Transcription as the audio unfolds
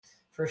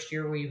First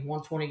year we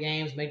won 20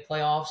 games, made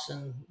playoffs,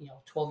 and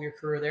 12-year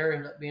career there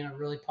ended up being a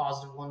really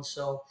positive one.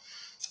 So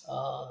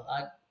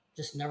I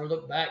just never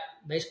looked back.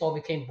 Baseball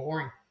became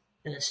boring,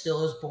 and it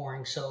still is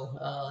boring. So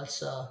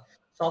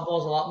softball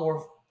is a lot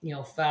more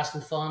fast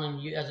and fun,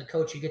 and you as a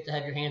coach, you get to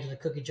have your hands in the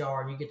cookie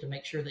jar, and you get to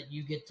make sure that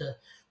you get to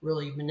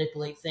really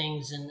manipulate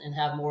things and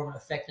have more of an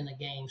effect in the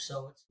game.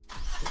 So it's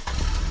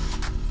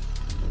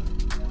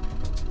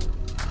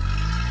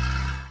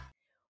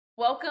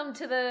Welcome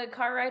to the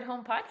Car Ride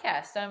Home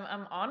podcast.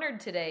 I'm honored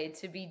today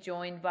to be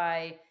joined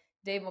by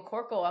Dave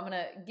McCorkle. I'm going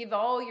to give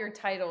all your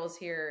titles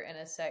here in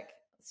a sec.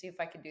 Let's see if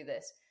I can do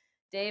this.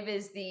 Dave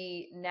is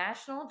the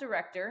National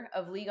Director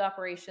of League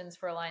Operations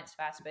for Alliance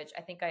Fastpitch.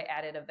 I think I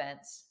added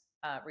events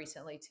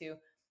recently too.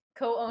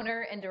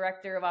 Co-owner and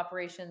Director of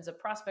Operations of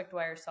Prospect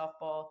Wire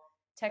Softball,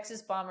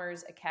 Texas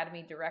Bombers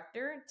Academy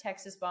Director,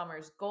 Texas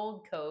Bombers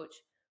Gold Coach,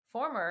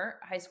 former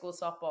high school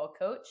softball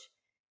coach,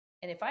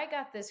 and if I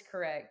got this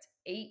correct,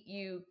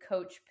 8U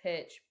coach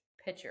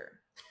pitcher.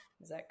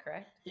 Is that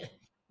correct? Yeah,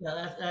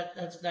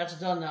 that's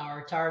done now. I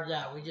retired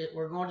that.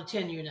 We're going to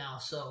 10U now,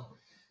 so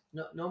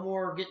no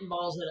more getting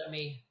balls hit at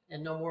me,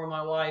 and no more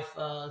my wife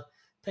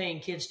paying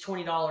kids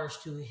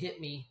 $20 to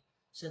hit me,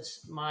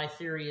 since my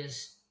theory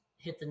is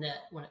hit the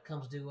net when it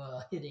comes to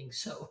hitting.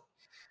 So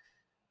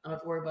I don't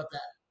have to worry about that.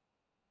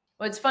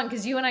 Well, it's fun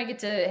because you and I get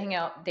to hang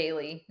out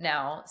daily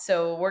now.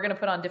 So we're going to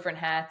put on different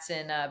hats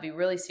and be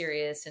really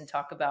serious and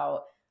talk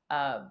about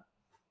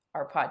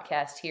our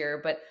podcast here.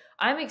 But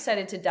I'm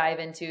excited to dive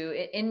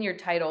into, in your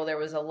title, there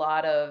was a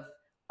lot of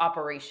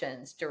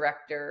operations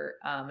director.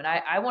 And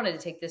I wanted to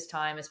take this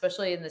time,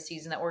 especially in the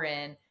season that we're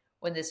in,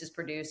 when this is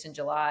produced in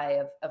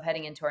July, of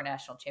heading into our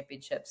national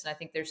championships. And I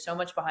think there's so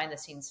much behind the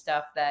scenes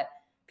stuff that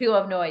people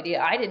have no idea.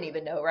 I didn't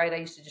even know, right? I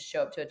used to just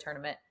show up to a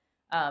tournament.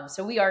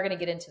 So we are going to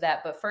get into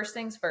that. But first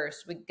things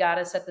first, we got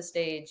to set the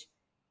stage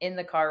in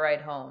the car ride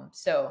home.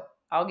 So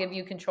I'll give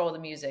you control of the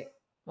music.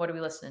 What are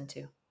we listening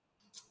to?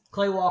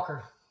 Clay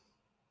Walker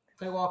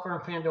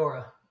and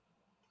Pandora.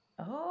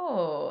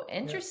 Oh,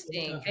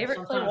 interesting. Yeah,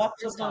 Favorite Clay Walker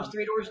sometimes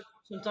song?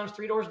 sometimes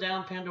three doors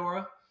down,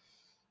 Pandora.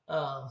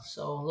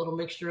 So a little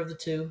mixture of the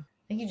two.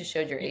 I think you just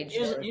showed your age.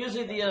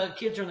 Usually the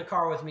kids are in the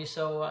car with me,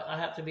 so I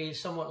have to be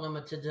somewhat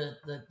limited to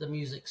the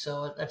music.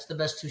 So that's the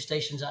best two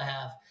stations I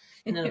have.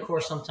 And then, of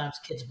course, sometimes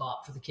Kids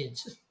Bop for the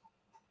kids.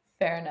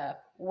 Fair enough.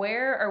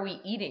 Where are we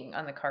eating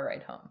on the car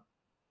ride home?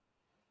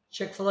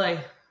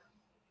 Chick-fil-A.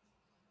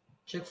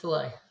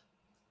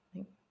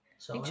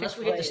 So unless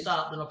we get to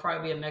stop, then it'll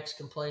probably be a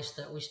Mexican place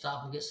that we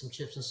stop and get some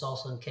chips and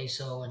salsa and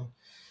queso and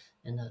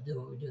do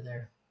what we do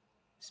there.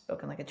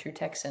 Spoken like a true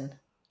Texan.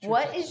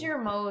 What is your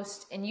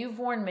most, and you've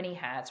worn many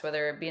hats,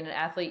 whether being an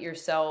athlete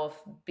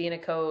yourself, being a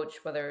coach,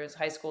 whether it's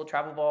high school,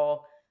 travel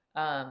ball,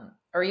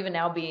 or even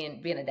now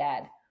being a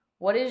dad.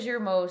 What is your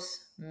most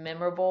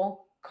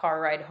memorable car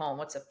ride home?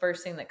 What's the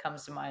first thing that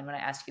comes to mind when I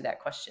ask you that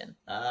question?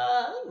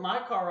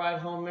 My car ride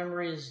home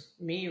memory is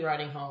me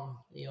riding home.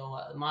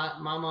 My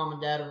mom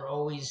and dad were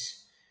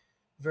always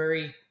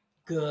very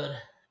good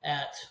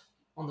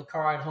on the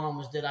car ride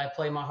home, is did I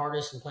play my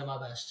hardest and play my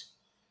best?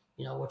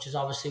 Which is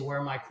obviously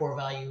where my core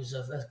values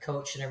of as a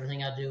coach and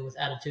everything I do with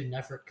attitude and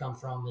effort come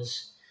from.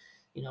 Is,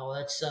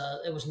 that's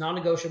it was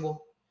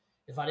non-negotiable.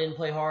 If I didn't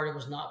play hard, it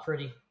was not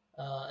pretty.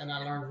 And I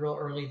learned real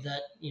early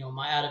that,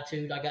 my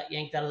attitude, I got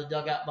yanked out of the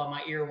dugout by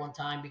my ear one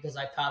time because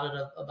I pouted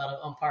about an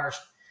umpire's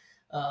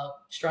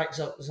strike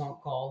zone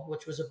call,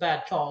 which was a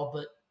bad call,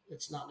 but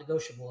it's not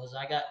negotiable, as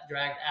I got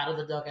dragged out of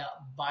the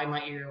dugout by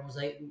my ear and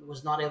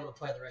was not able to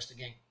play the rest of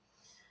the game.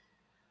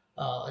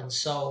 And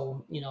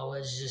so,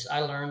 it's just,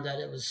 I learned that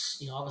it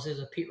was, obviously as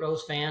a Pete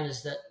Rose fan,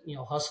 is that,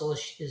 hustle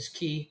is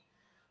key.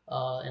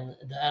 And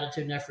the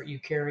attitude and effort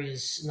you carry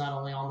is not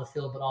only on the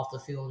field, but off the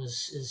field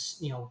is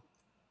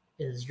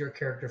your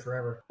character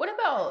forever. What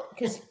about,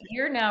 because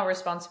you're now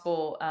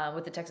responsible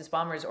with the Texas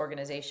Bombers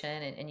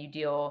organization, and you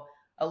deal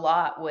a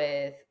lot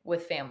with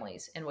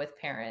families and with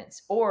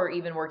parents, or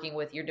even working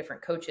with your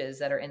different coaches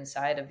that are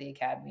inside of the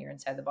academy or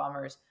inside the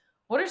Bombers.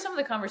 What are some of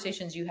the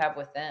conversations you have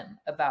with them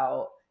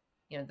about,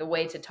 the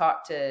way to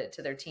talk to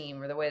their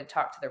team or the way to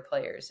talk to their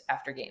players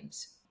after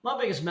games? My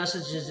biggest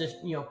message is, if,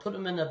 put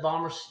them in the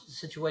Bombers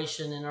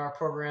situation in our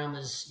program,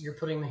 is you're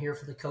putting them here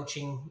for the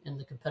coaching and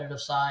the competitive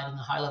side and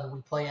the high level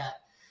we play at.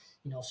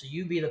 So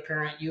you be the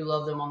parent, you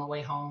love them on the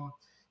way home.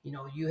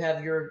 You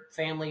have your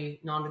family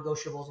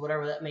non-negotiables,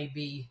 whatever that may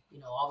be.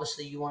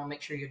 Obviously you want to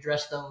make sure you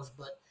address those.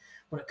 But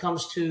when it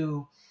comes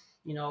to,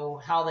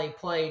 how they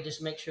play,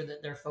 just make sure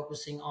that they're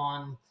focusing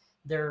on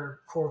their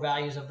core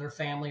values of their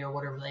family or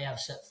whatever they have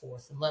set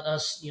forth. And let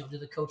us, do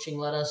the coaching.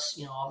 Let us,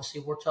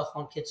 obviously we're tough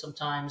on kids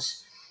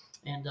sometimes.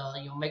 And,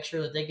 make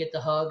sure that they get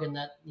the hug and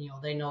that,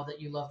 they know that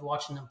you loved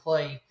watching them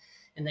play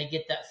and they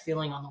get that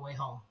feeling on the way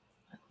home.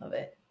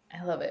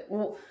 I love it.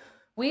 Well,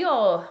 we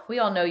all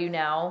know you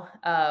now,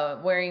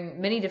 wearing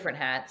many different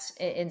hats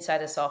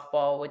inside of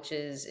softball, which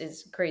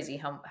is crazy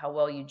how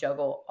well you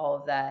juggle all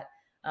of that.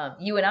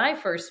 You and I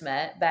first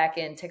met back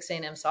in Texas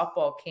A&M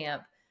softball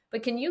camp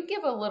But can you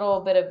give a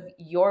little bit of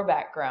your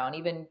background,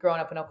 even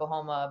growing up in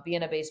Oklahoma,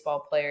 being a baseball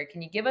player?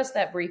 Can you give us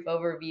that brief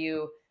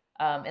overview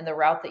and the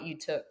route that you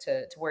took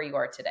to where you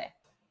are today?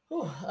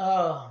 Whew,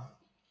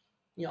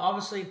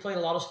 obviously played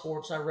a lot of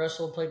sports. I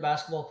wrestled, played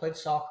basketball, played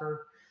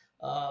soccer.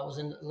 Was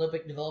in the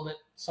Olympic development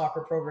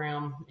soccer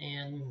program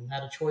and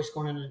had a choice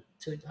going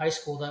into high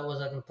school. That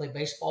was I could play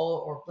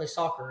baseball or play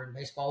soccer, and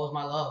baseball was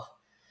my love.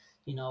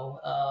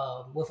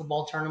 Wiffle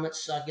ball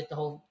tournaments. I'd get the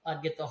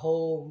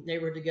whole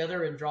neighborhood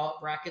together and draw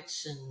up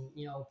brackets and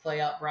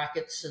play out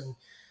brackets. And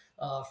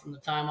from the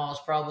time I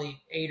was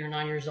probably 8 or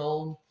 9 years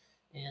old,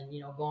 and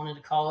going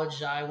into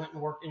college, I went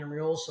and worked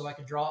intramurals so I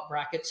could draw up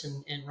brackets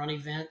and run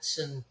events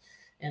and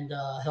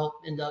help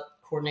end up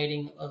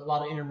coordinating a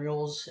lot of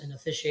intramurals and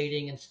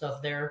officiating and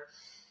stuff there.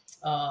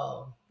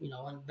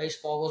 And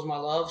baseball was my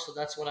love, so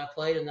that's what I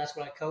played and that's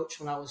what I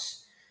coached. When I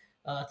was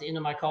at the end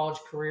of my college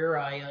career,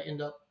 I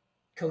ended up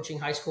coaching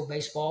high school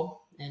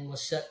baseball and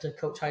was set to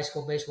coach high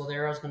school baseball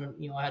there. I was going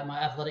to, I had my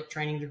athletic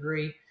training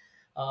degree,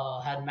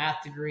 had a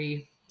math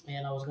degree,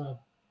 and I was going to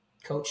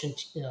coach and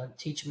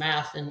teach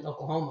math in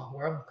Oklahoma,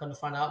 where I'm going to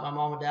find out my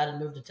mom and dad had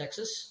moved to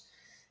Texas,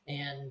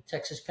 and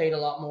Texas paid a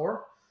lot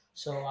more.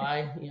 So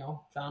I,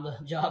 found a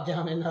job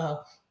down in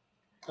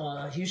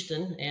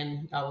Houston,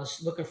 and I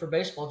was looking for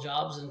baseball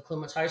jobs, and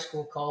Clements High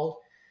School called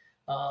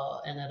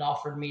and had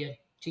offered me a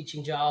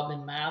teaching job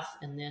in math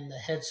and then the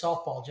head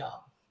softball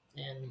job.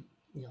 And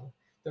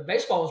their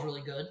baseball was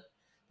really good,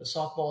 but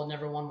softball had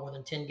never won more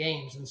than 10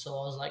 games. And so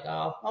I was like,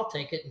 oh, I'll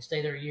take it and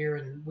stay there a year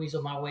and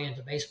weasel my way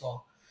into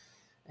baseball.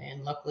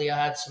 And luckily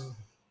I had some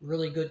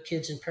really good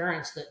kids and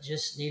parents that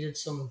just needed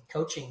some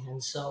coaching.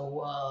 And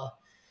so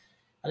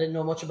I didn't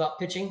know much about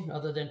pitching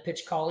other than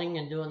pitch calling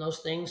and doing those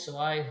things. So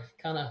I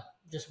kind of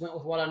just went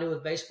with what I knew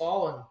with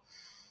baseball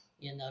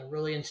and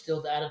really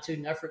instilled the attitude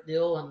and effort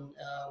deal. And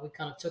we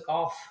kind of took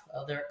off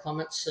there at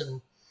Clements.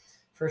 And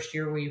first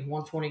year we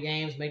won 20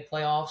 games, made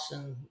playoffs,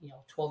 and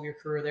 12-year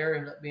career there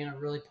ended up being a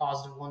really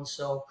positive one.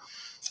 So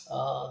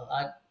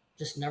I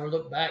just never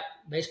looked back.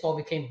 Baseball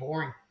became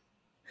boring,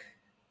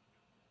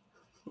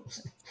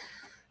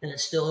 and it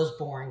still is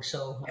boring.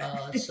 So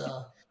it's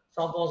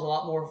softball is a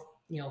lot more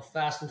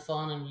fast and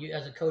fun. And you,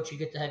 as a coach, you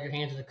get to have your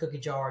hands in the cookie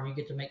jar, and you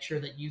get to make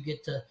sure that you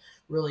get to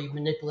really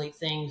manipulate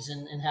things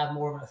and have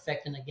more of an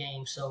effect in the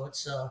game. So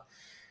it's I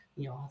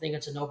think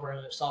it's a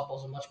no-brainer that softball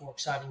is a much more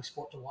exciting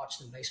sport to watch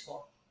than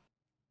baseball.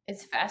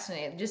 It's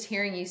fascinating just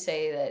hearing you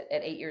say that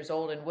at 8 years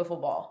old in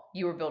wiffle ball,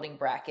 you were building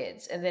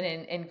brackets. And then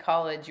in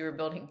college, you were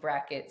building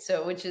brackets.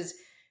 So, which is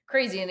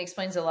crazy and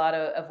explains a lot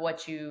of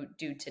what you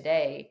do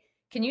today.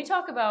 Can you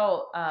talk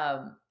about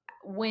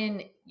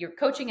when you're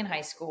coaching in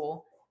high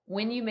school,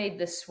 when you made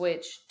the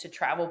switch to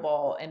travel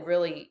ball and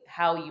really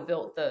how you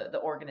built the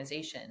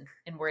organization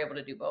and were able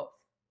to do both?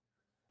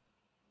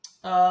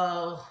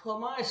 Well,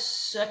 my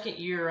second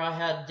year, I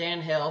had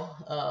Dan Hell,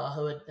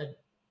 who had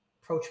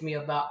approached me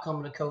about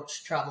coming to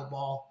coach travel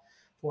ball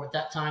for, at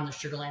that time, the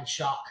Sugarland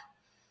Shock.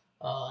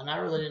 And I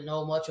really didn't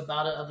know much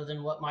about it other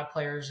than what my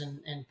players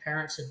and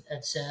parents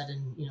had said.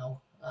 And,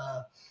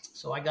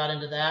 so I got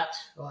into that.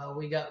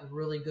 We got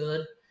really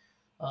good.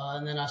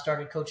 And then I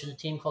started coaching a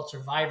team called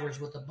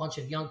Survivors with a bunch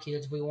of young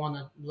kids. We won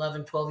the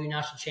 11, 12U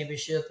national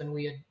championship, and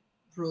we had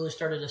really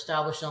started to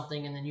establish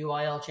something. And then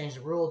UIL changed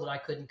the rule that I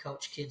couldn't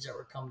coach kids that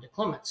were coming to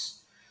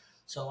Clements.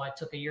 So I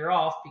took a year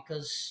off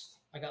because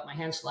I got my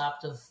hand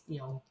slapped of,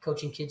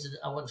 coaching kids that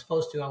I wasn't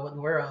supposed to, I wasn't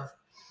aware of.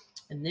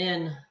 And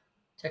then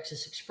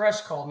Texas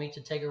Express called me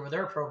to take over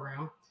their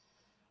program,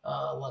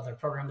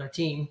 their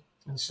team.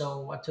 And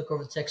so I took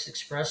over the Texas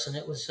Express, and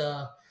it was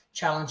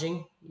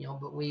challenging,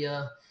 but we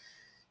had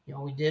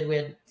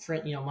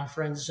my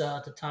friends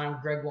at the time,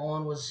 Greg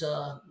Wallen was,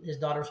 his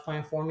daughter was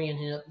playing for me and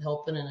he ended up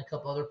helping, and a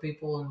couple other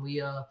people. And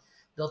we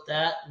built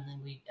that. And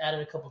then we added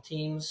a couple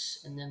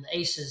teams, and then the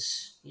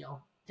Aces,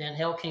 Dan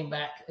Hale came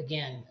back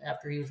again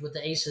after he was with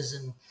the Aces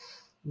and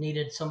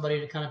needed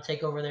somebody to kind of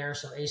take over there.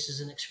 So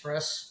Aces and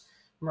Express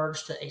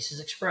merged to Aces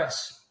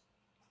Express.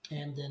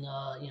 And then,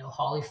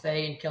 Holly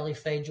Faye and Kelly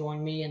Faye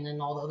joined me, and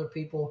then all the other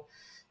people.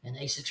 And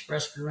Ace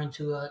Express grew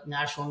into a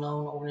national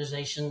known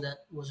organization that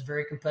was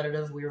very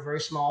competitive. We were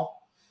very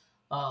small,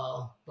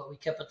 but we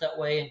kept it that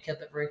way and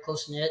kept it very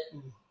close knit,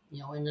 and,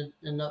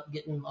 ended up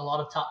getting a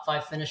lot of top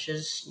 5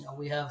 finishes.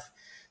 We have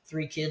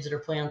 3 kids that are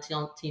playing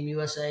on Team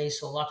USA,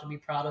 so a lot to be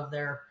proud of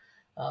there.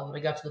 But I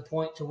got to the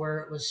point to where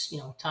it was,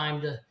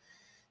 time to,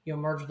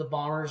 merge with the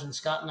Bombers, and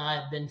Scott and I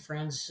had been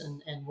friends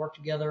and worked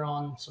together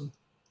on some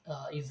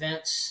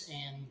events,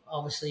 and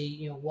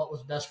obviously, what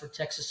was best for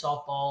Texas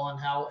softball and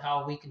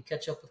how we can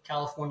catch up with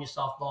California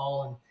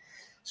softball. And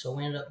so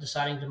we ended up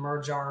deciding to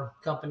merge our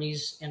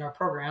companies and our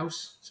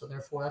programs. So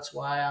therefore, that's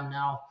why I'm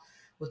now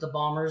with the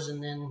Bombers,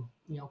 and then,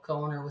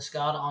 co-owner with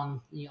Scott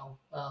on,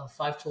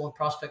 5-tool and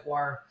prospect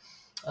wire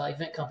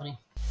event company.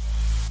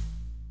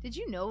 Did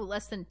you know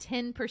less than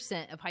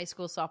 10% of high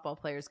school softball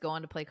players go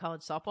on to play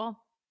college softball?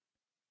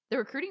 The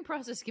recruiting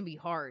process can be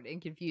hard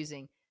and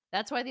confusing.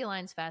 That's why the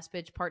Alliance Fast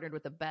Pitch partnered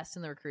with the best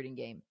in the recruiting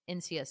game,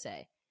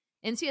 NCSA.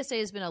 NCSA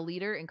has been a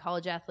leader in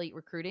college athlete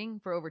recruiting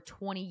for over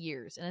 20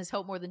 years and has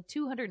helped more than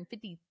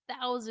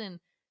 250,000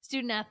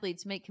 student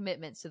athletes make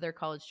commitments to their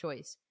college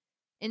choice.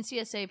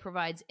 NCSA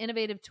provides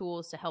innovative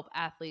tools to help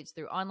athletes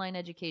through online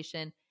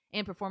education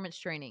and performance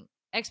training,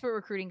 expert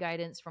recruiting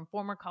guidance from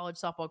former college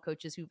softball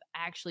coaches who've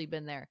actually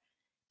been there,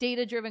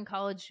 data-driven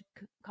college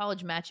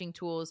matching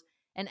tools,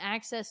 and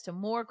access to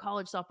more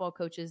college softball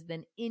coaches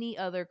than any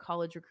other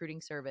college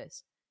recruiting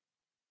service.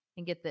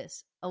 And get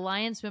this,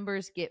 Alliance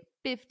members get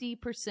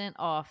 50%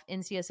 off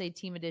NCSA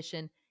Team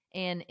Edition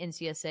and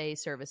NCSA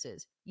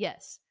services.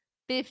 Yes,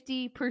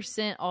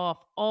 50%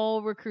 off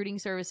all recruiting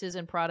services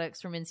and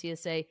products from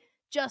NCSA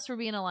just for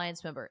being an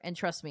Alliance member. And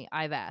trust me,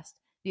 I've asked.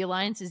 The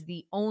Alliance is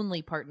the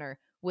only partner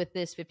with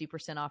this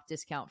 50% off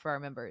discount for our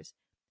members.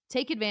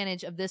 Take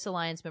advantage of this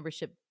Alliance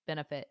membership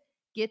benefit.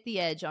 Get the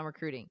edge on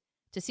recruiting.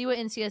 To see what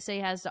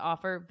NCSA has to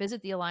offer,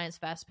 visit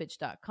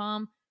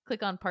thealliancefastpitch.com,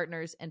 click on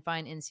partners, and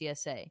find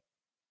NCSA.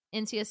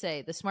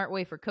 NCSA, the smart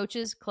way for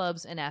coaches,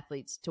 clubs, and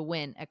athletes to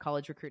win at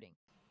college recruiting.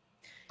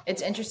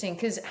 It's interesting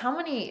because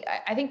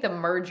I think the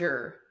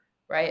merger,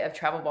 right, of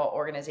travel ball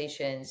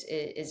organizations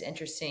is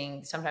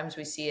interesting. Sometimes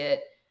we see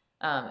it.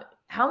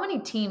 How many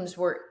teams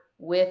were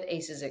with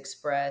Aces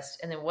Express?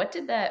 And then what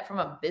did that, from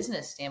a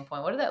business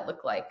standpoint, what did that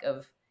look like?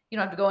 You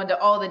don't have to go into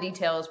all the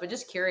details, but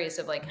just curious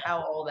of like how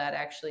all that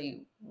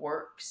actually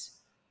works.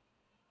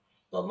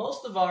 Well,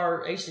 most of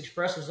our Ace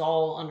Express was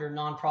all under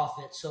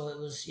nonprofit, so it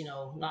was,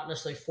 not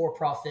necessarily for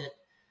profit.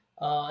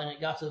 And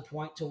it got to the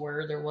point to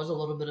where there was a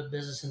little bit of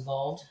business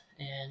involved.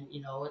 And,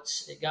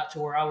 it got to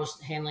where I was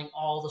handling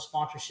all the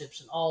sponsorships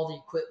and all the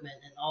equipment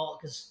and all,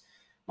 because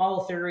my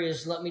whole theory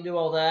is let me do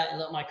all that and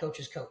let my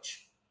coaches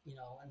coach,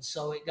 and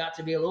so it got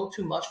to be a little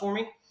too much for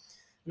me.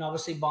 And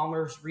obviously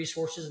Bomber's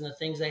resources and the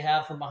things they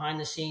have from behind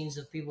the scenes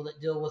of people that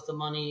deal with the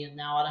money. And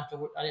now I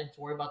didn't have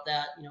to worry about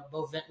that.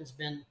 Bo Vinton's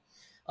been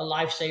a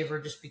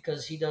lifesaver just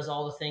because he does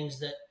all the things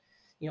that,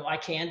 I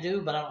can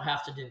do, but I don't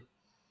have to do.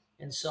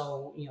 And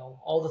so,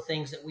 all the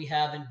things that we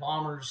have in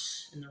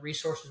Bombers and the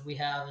resources we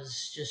have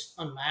is just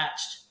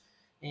unmatched.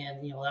 And,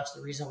 that's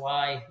the reason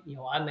why,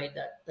 I made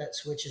that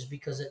switch, is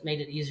because it made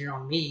it easier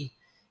on me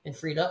and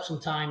freed up some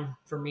time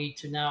for me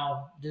to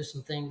now do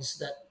some things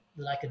that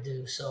I could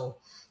do. So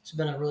it's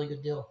been a really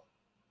good deal.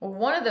 Well,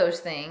 one of those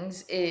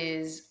things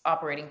is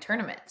operating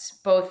tournaments,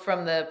 both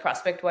from the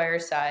Prospect Wire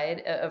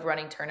side of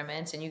running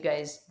tournaments, and you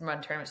guys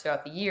run tournaments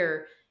throughout the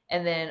year,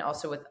 and then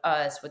also with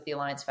us with the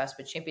Alliance Fast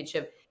Pitch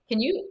Championship.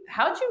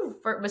 How'd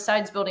you,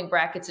 besides building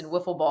brackets and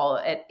wiffle ball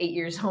at 8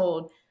 years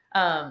old,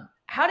 what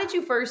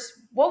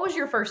was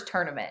your first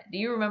tournament? Do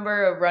you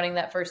remember running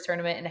that first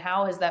tournament, and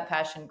how has that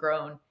passion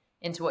grown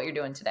into what you're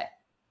doing today?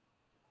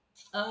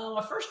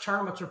 My first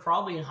tournaments were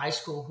probably in high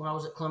school when I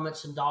was at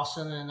Clements and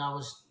Dawson, and I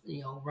was,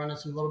 running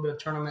some little bit of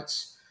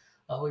tournaments.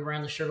 We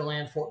ran the Sugar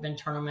Land Fort Bend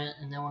tournament,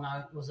 and then when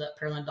I was at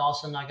Pearland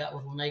Dawson, I got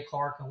with Lene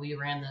Clark, and we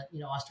ran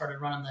I started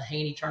running the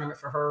Haney tournament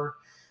for her,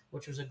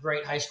 which was a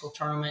great high school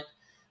tournament.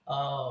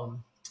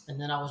 And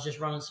then I was just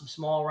running some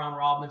small round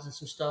robins and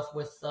some stuff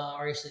with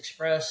our Ace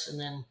Express, and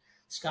then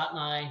Scott and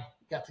I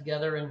got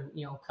together and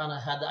kind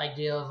of had the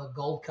idea of a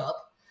Gold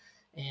Cup,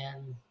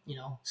 and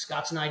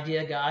Scott's an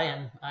idea guy,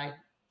 and I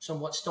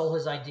somewhat stole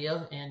his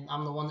idea, and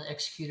I'm the one that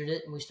executed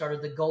it. And we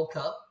started the Gold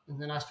Cup, and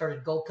then I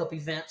started Gold Cup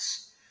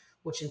events,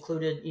 which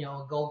included,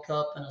 a Gold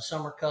Cup and a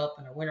Summer Cup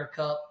and a Winter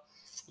Cup,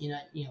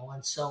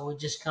 and so we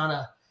just kind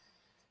of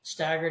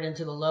staggered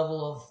into the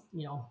level of,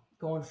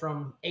 going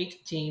from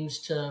 8 teams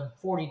to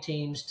 40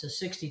 teams to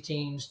 60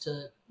 teams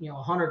to,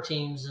 100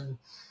 teams. And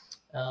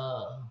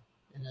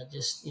I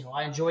just,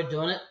 I enjoyed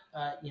doing it.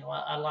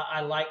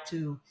 I like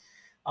to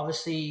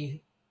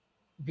obviously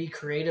be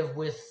creative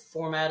with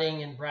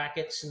formatting and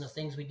brackets and the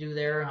things we do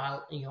there.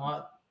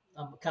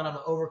 I'm kind of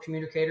an over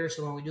communicator.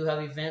 So when we do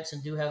have events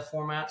and do have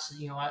formats,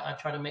 I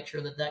try to make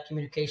sure that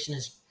communication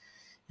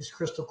is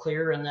crystal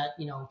clear, and that,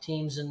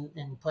 teams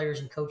and players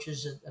and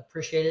coaches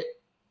appreciate it.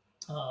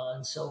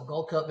 And so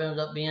Gold Cup ended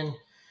up being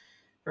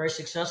very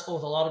successful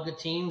with a lot of good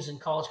teams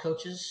and college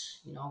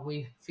coaches.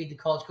 We feed the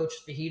college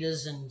coaches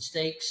fajitas and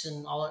steaks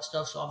and all that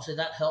stuff. So obviously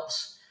that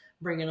helps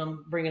bringing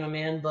them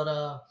in.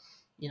 But,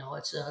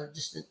 it's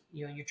just,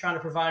 you're trying to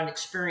provide an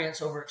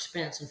experience over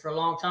expense. And for a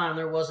long time,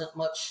 there wasn't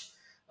much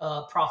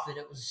profit.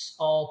 It was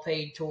all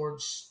paid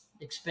towards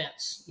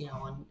expense,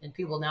 and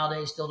people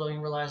nowadays still don't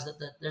even realize that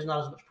there's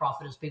not as much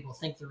profit as people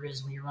think there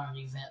is when you run an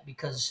event,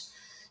 because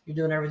you're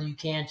doing everything you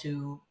can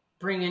to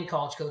bring in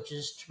college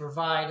coaches to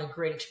provide a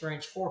great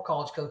experience for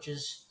college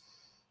coaches.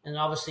 And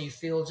obviously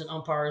fields and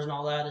umpires and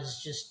all that is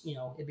just,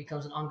 it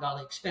becomes an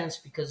ungodly expense,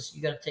 because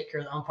you got to take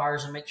care of the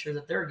umpires and make sure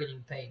that they're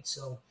getting paid.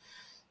 So,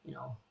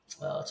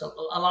 it's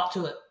a lot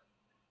to it.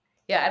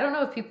 Yeah, I don't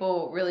know if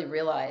people really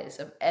realize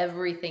of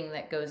everything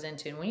that goes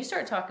into it. And when you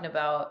start talking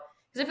about,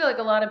 because I feel like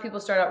a lot of people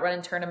start out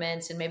running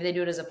tournaments and maybe they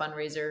do it as a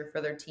fundraiser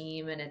for their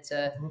team, and it's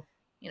a,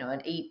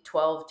 an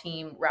 8-12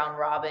 team round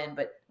robin.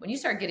 But when you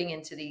start getting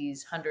into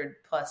these 100+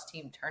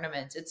 team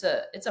tournaments, it's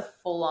a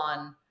full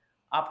on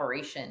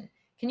operation.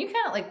 Can you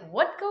kind of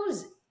what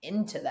goes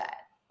into that?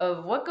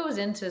 of what goes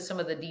into some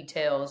of the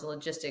details and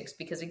logistics,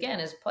 because again,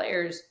 as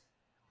players,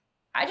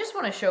 I just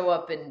want to show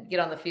up and get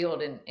on the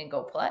field and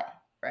go play,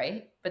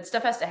 right? But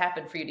stuff has to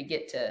happen for you to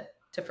get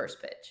to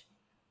first pitch.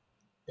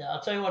 Yeah,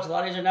 I'll tell you what's a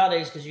lot easier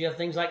nowadays because you have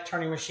things like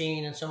Tourney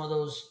Machine and some of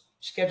those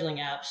scheduling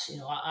apps.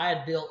 I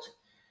had built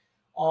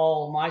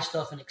all my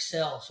stuff in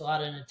Excel. So I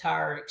had an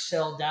entire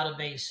Excel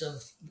database of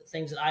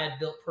things that I had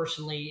built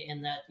personally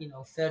and that,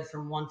 fed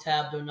from one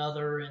tab to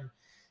another and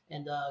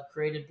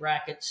created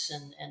brackets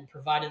and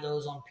provided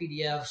those on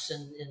PDFs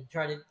and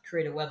tried to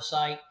create a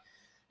website.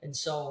 And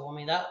so, I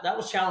mean, that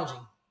was challenging,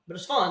 but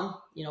it's fun,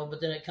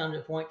 but then it came to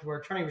a point where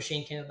Tourney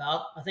Machine came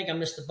about. I think I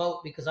missed the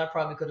boat because I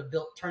probably could have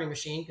built Tourney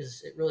Machine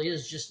because it really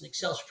is just an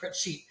Excel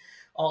spreadsheet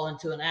all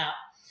into an app.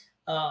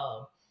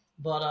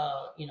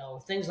 But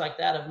things like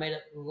that have made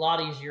it a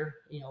lot easier.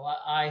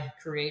 I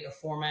create a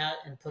format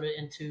and put it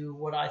into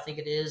what I think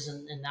it is.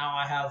 And now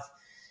I have,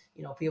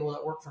 people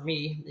that work for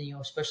me,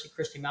 especially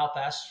Christy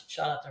Malpass,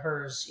 shout out to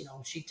hers.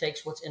 She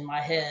takes what's in my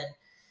head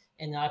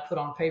and I put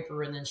on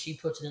paper and then she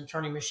puts it in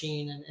Tourney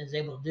Machine and is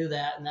able to do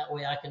that. And that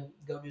way I can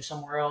go do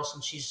somewhere else.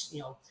 And she's,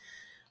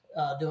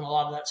 doing a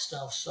lot of that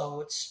stuff. So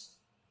it's,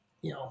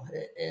 it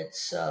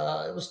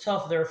was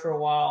tough there for a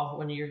while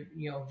when you're,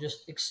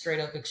 just straight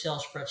up Excel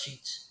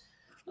spreadsheets.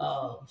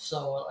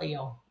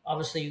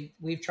 Obviously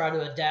we've tried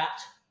to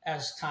adapt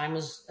as time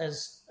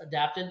has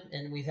adapted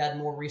and we've had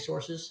more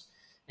resources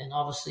and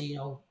obviously,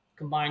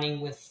 combining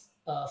with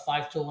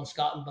Five Tool and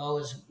Scott and Bo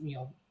is,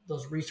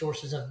 those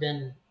resources have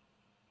been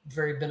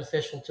very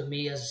beneficial to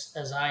me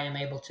as I am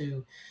able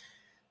to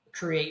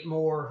create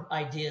more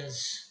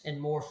ideas and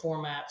more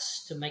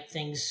formats to make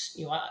things,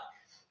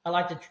 I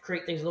like to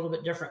create things a little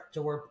bit different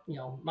to where,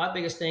 my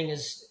biggest thing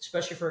is,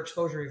 especially for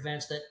exposure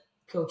events, that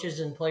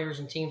coaches and players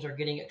and teams are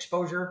getting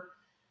exposure.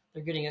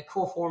 They're getting a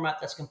cool format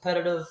that's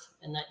competitive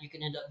and that you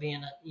can end up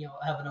being,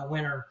 having a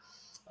winner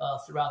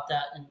throughout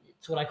that. And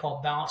it's what I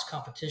call balanced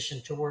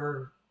competition to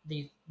where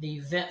the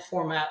event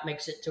format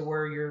makes it to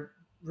where you're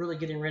really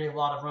getting rid of a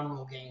lot of run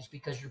rule games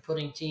because you're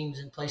putting teams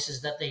in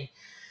places that they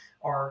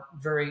are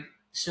very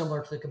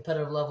similar to the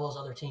competitive level as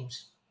other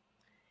teams.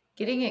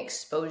 Getting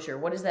exposure,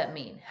 what does that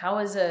mean? How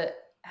is a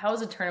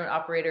tournament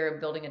operator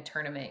building a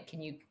tournament?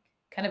 Can you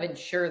kind of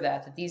ensure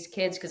that these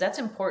kids, because that's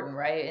important,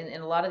 right?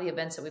 And a lot of the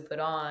events that we put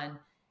on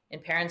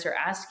and parents are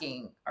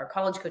asking, our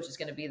college coach is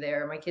going to be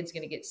there, my kid's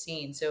going to get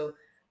seen. So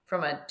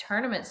from a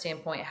tournament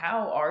standpoint,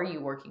 how are you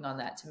working on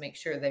that to make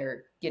sure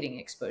they're getting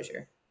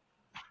exposure?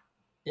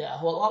 Yeah,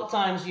 well, a lot of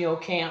times,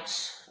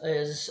 camps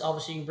is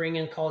obviously you bring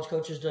in college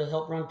coaches to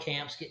help run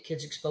camps, get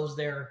kids exposed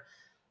there.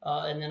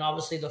 And then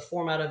obviously the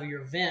format of your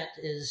event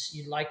is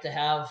you'd like to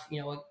have,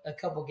 a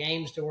couple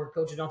games to where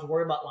coaches don't have to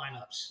worry about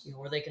lineups,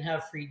 where they can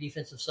have free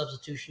defensive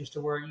substitutions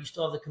to where you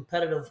still have the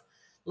competitive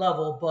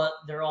level, but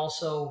they're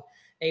also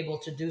able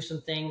to do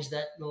some things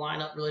that the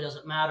lineup really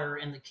doesn't matter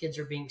and the kids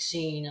are being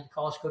seen and the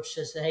college coach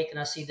says, hey, can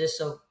I see this?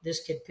 So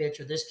this kid pitch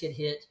or this kid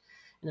hit,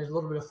 and there's a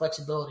little bit of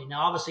flexibility.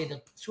 Now, obviously the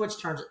switch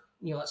turns,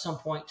 at some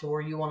point to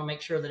where you want to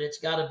make sure that it's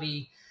got to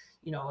be,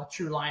 a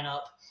true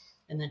lineup.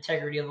 And the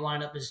integrity of the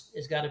lineup is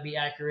got to be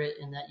accurate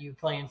and that you're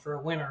playing for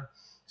a winner.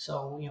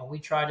 So, we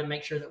try to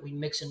make sure that we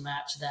mix and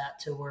match that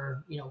to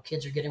where,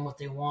 kids are getting what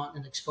they want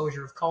and the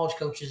exposure of college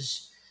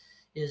coaches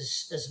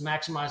is as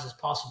maximized as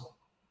possible.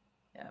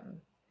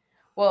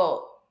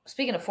 Well,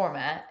 speaking of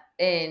format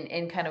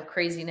and kind of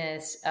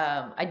craziness,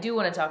 I do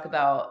want to talk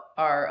about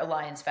our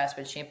Alliance Fast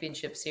Pitch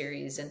Championship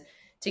Series and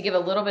to give a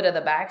little bit of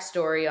the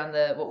backstory on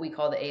what we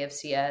call the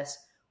AFCS.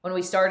 When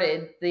we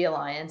started the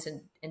Alliance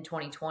in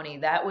 2020,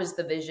 that was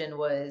the vision,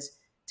 was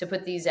to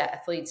put these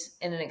athletes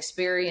in an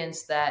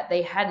experience that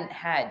they hadn't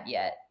had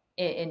yet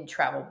in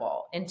travel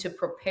ball and to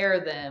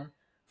prepare them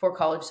for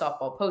college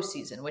softball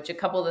postseason, which a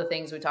couple of the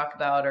things we talk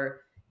about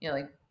are,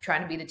 like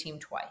trying to beat a team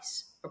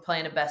twice or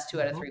playing a best 2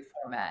 out of 3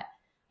 format.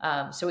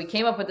 So we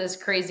came up with this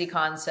crazy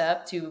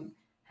concept to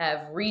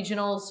have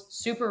regionals,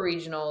 super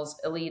regionals,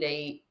 Elite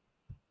 8,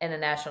 and a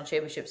national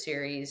championship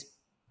series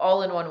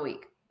all in 1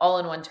 week, all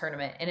in one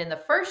tournament. And in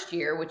the first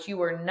year, which you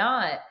were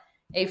not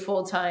a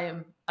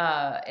full-time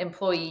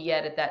employee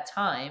yet at that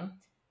time,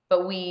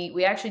 but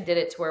we actually did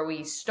it to where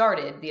we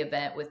started the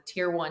event with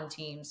tier 1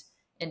 teams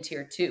and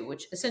tier 2,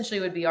 which essentially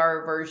would be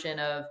our version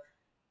of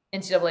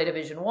NCAA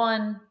Division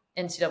 1,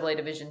 NCAA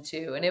Division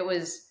 2. And it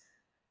was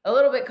a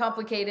little bit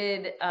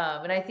complicated.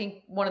 And I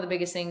think one of the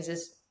biggest things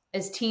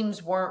is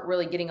teams weren't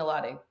really getting a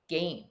lot of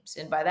games.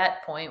 And by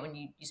that point, when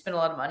you spend a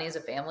lot of money as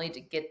a family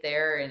to get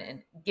there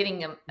and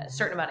getting a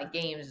certain amount of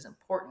games is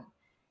important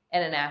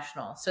at a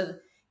national. So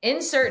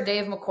insert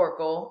Dave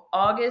McCorkle,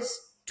 August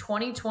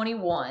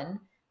 2021.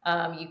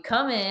 You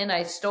come in,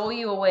 I stole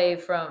you away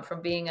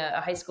from being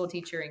a high school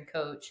teacher and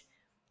coach.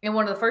 And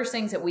one of the first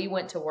things that we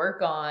went to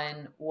work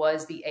on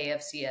was the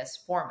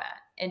AFCS format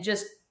and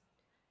just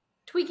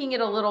tweaking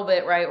it a little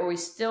bit, right? Where we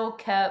still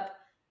kept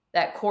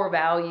that core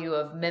value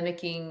of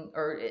mimicking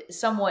or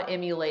somewhat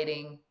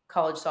emulating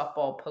college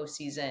softball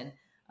postseason.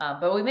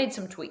 But we made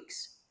some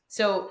tweaks.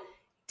 So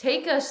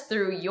take us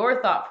through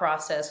your thought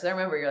process. Because I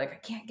remember you're like, I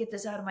can't get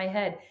this out of my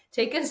head.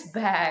 Take us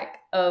back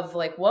of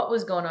like what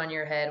was going on in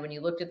your head when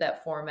you looked at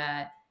that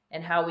format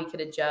and how we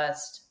could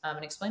adjust,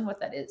 and explain what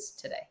that is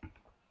today.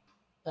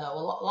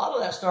 Well, a lot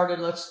of that started,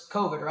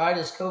 COVID, right?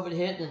 As COVID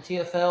hit, and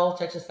TFL,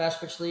 Texas Fast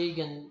Pitch League,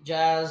 and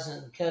Jazz,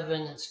 and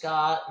Kevin, and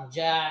Scott, and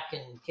Jack,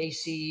 and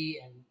Casey,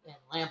 and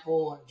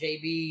Lample, and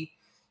JB,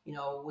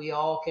 we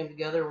all came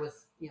together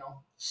with,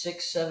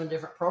 6, 7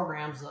 different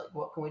programs. Like,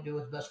 what can we do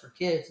what's best for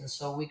kids? And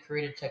so we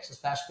created Texas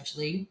Fast Pitch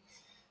League.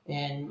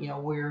 And,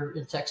 we're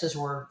in Texas.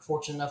 We're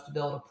fortunate enough to be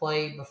able to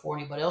play before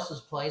anybody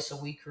else's play. So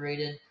we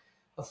created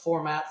a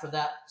format for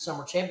that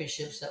summer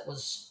championships that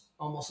was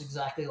almost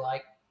exactly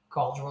like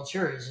College World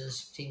Series.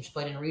 Is teams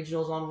played in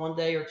regionals on 1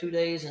 day or 2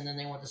 days, and then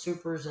they went to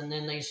supers, and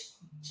then they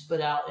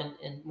split out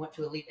and went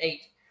to Elite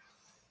 8.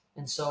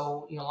 And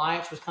so,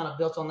 Alliance was kind of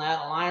built on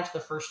that. Alliance the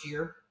first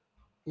year,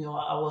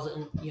 I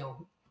wasn't,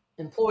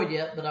 employed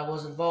yet, but I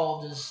was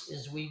involved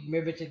as we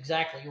mimicked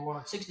exactly. You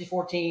wanted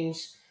 64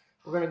 teams.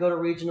 We're going to go to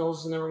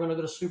regionals, and then we're going to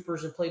go to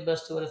supers and play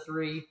best 2 out of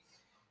 3,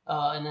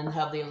 and then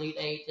have the Elite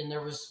 8. And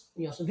there was,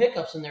 some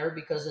hiccups in there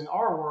because in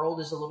our world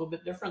is a little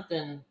bit different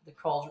than the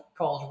college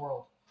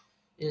world.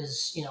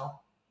 Is,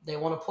 they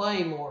want to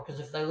play more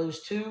because if they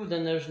lose 2,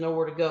 then there's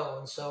nowhere to go.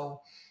 And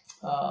so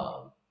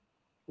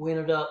we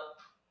ended up,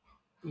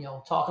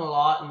 talking a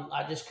lot, and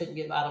I just couldn't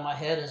get out of my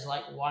head is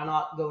like, why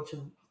not go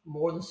to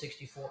more than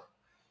 64?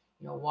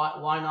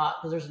 Why not?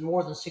 Because there's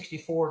more than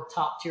 64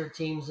 top tier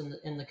teams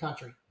in the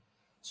country.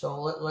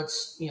 So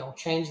let's,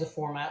 change the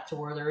format to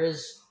where there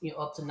is,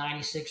 up to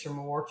 96 or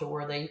more, to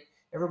where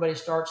everybody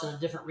starts in a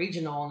different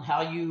regional, and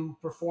how you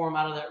perform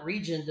out of that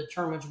region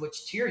determines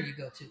which tier you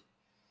go to.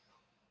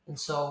 And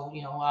so,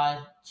 I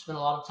spent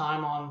a lot of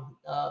time on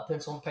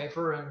pencil and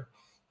paper and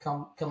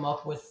come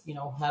up with,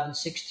 having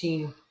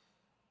 16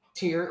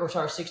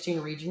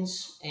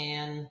 regions,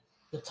 and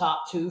the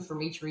top 2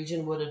 from each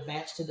region would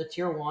advance to the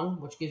tier 1,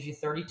 which gives you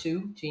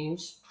 32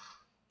 teams.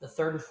 The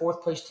 3rd and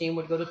 4th place team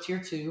would go to tier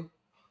 2,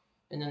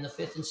 and then the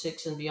 5th and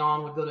 6th and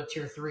beyond would go to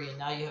tier 3. And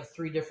now you have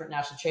 3 different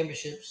national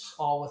championships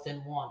all within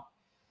one.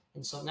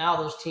 And so now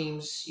those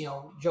teams,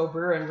 Joe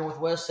Brewer in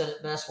Northwest said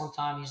it best one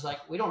time. He's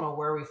like, we don't know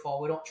where we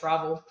fall. We don't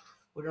travel.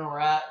 We don't know where we're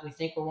at. We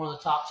think we're one of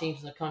the top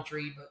teams in the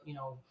country, but,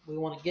 we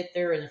want to get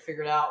there and then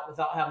figure it out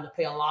without having to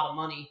pay a lot of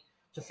money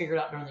to figure it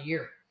out during the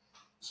year.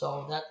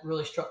 So that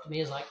really struck to me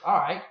as like, all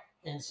right.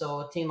 And so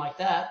a team like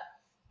that,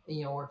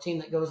 or a team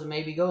that goes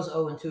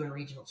 0-2 in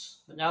regionals,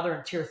 but now they're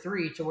in tier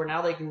 3 to where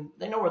now they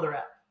know where they're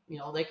at.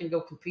 They can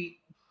go compete.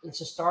 It's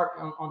a start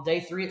on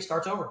day 3. It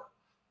starts over.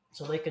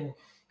 So they can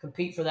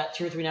compete for that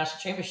tier 3 national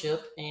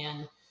championship,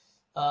 and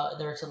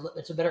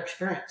it's a better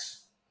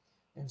experience.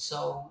 And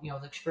so,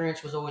 the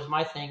experience was always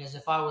my thing, is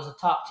if I was a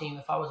top team,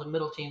 if I was a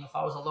middle team, if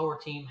I was a lower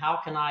team, how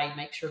can I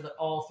make sure that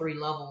all 3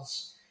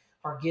 levels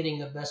are getting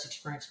the best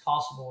experience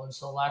possible? And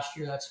so last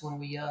year, that's when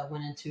we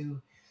went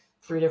into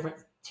 3 different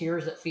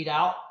tiers that feed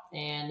out.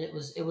 And it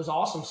was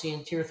awesome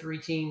seeing tier 3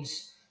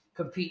 teams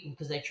competing,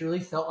 because they truly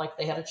felt like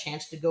they had a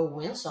chance to go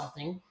win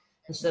something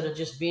instead of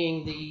just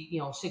being the,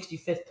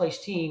 65th place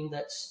team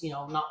that's,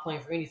 not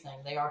playing for anything.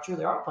 They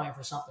are playing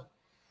for something.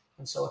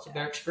 And so it's a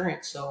better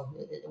experience. So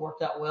it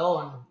worked out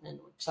well, and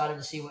excited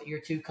to see what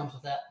year 2 comes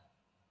with that.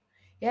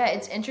 Yeah,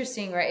 it's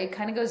interesting, right? It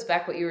kind of goes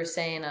back what you were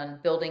saying on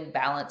building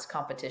balanced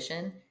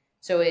competition.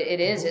 So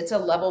it's a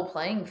level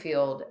playing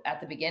field at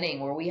the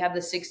beginning, where we have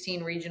the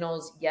 16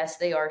 regionals. Yes,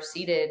 they are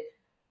seeded,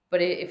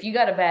 but if you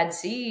got a bad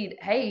seed,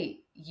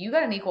 hey, you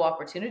got an equal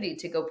opportunity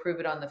to go prove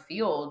it on the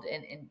field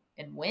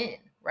and win,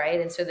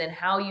 right? And so then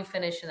how you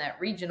finish in that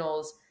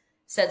regionals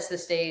sets the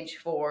stage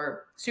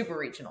for super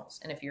regionals.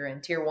 And if you're in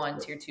tier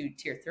 1, tier 2,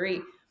 tier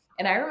 3.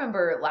 And I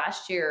remember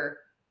last year,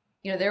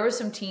 there were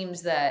some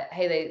teams that,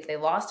 hey, they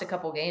lost a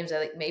couple games.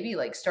 That maybe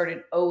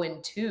started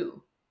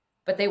 0-2,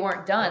 but they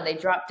weren't done. They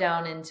dropped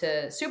down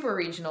into super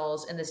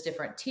regionals in this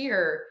different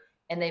tier,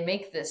 and they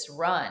make this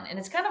run. And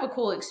it's kind of a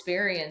cool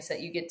experience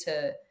that you get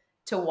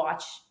to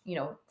watch,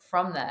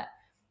 from that.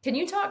 Can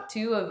you talk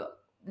too of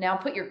now,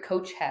 put your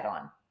coach hat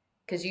on,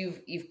 because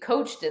you've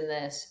coached in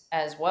this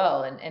as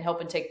well, and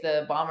helping take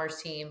the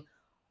Bombers team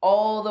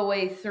all the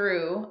way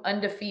through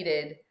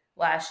undefeated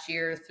last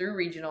year, through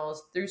regionals,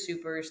 through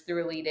supers,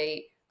 through Elite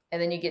 8,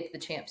 and then you get to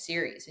the Champ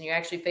Series, and you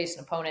actually face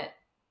an opponent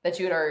that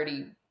you had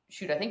already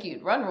I think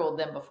you'd run ruled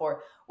them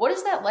before. What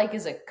is that like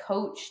as a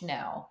coach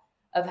now,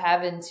 of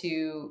having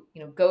to,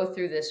 go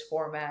through this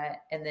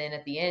format, and then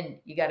at the end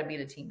you got to beat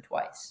a team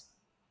twice?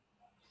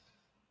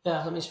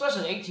 Yeah,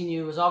 especially at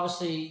 18U is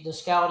obviously the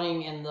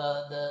scouting and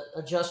the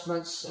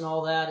adjustments and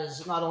all that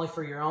is not only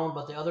for your own,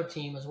 but the other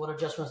team is what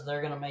adjustments they're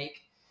going to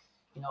make.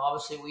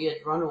 Obviously we had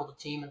run ruled the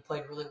team and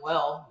played really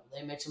well.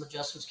 They made some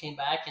adjustments, came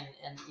back, and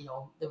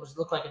it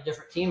looked like a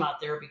different team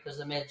out there because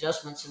they made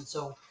adjustments. And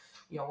so,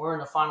 we're in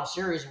the final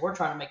series and we're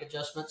trying to make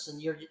adjustments,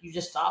 and you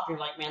just stop and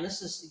you're like, man,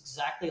 this is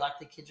exactly like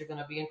the kids are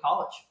going to be in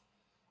college.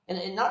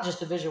 And not just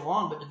Division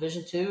I, but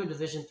Division II,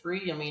 Division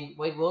III. I mean,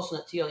 Wade Wilson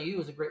at TLU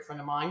is a great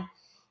friend of mine.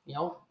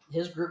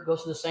 His group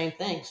goes through the same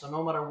thing. So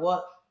no matter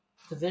what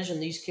division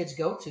these kids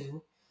go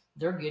to,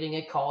 they're getting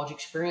a college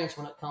experience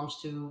when it comes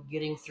to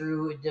getting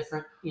through a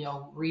different,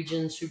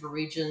 region, super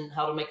region,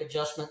 how to make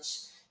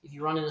adjustments. If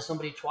you run into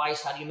somebody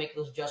twice, how do you make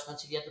those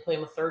adjustments? If you have to play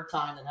them a third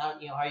time, then how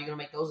are you going to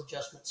make those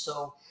adjustments?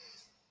 So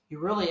you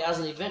really, as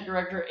an event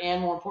director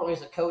and more importantly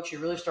as a coach, you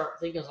really start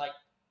thinking like,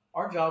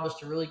 our job is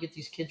to really get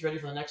these kids ready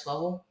for the next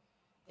level.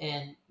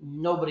 And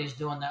nobody's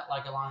doing that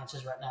like Alliance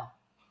is right now.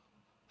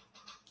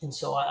 And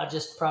so I'm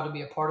just proud to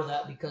be a part of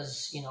that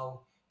because,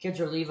 kids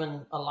are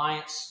leaving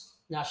Alliance,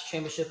 National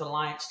Championship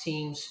Alliance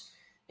teams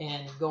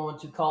and going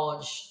to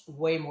college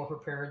way more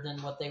prepared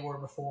than what they were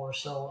before.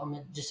 So I'm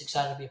just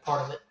excited to be a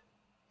part of it.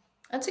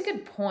 That's a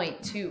good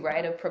point too,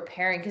 right? Of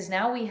preparing, because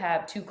now we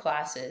have 2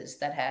 classes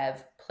that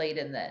have played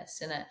in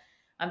this. And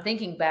I'm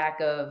thinking back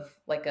of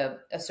like a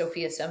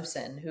Sophia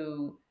Simpson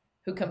who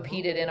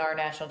competed in our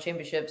national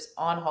championships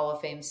on Hall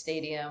of Fame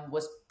Stadium,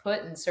 was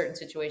put in certain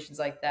situations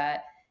like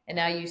that. And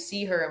now you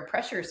see her in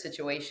pressure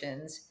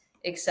situations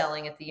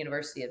excelling at the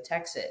University of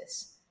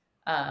Texas.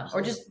 That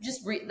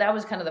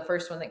was kind of the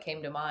first one that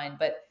came to mind.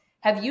 But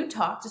have you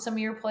talked to some of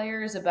your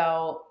players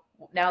about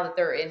now that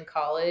they're in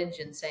college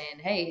and saying,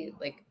 hey,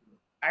 like,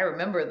 I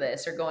remember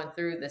this or going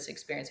through this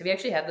experience? Have you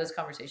actually had those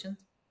conversations?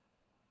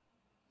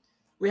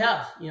 We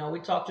have, we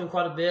talked to them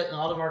quite a bit, and a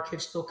lot of our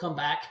kids still come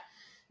back,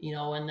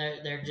 and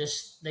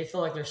they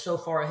feel like they're so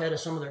far ahead of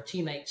some of their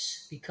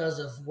teammates because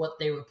of what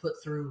they were put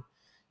through.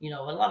 A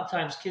lot of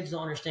times kids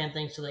don't understand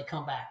things till they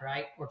come back,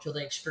 right? Or till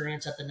they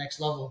experience at the next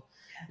level.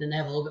 Then they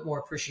have a little bit more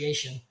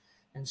appreciation.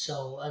 And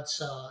so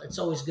it's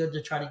always good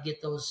to try to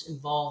get those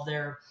involved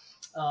there.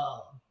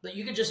 But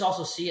you can just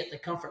also see at the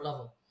comfort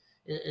level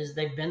is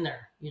they've been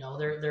there.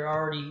 They're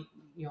already,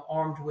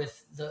 armed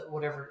with the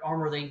whatever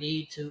armor they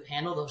need to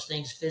handle those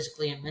things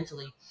physically and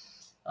mentally.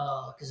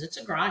 Because it's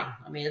a grind.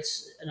 I mean,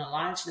 it's an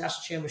Alliance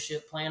National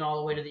Championship playing all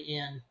the way to the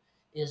end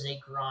is a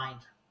grind,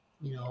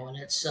 and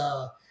it's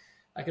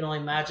I can only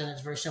imagine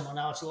it's very similar.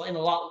 Now it's in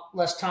a lot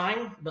less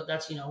time, but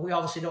that's, we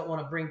obviously don't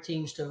want to bring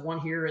teams to one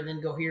here and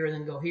then go here and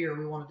then go here.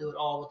 We want to do it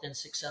all within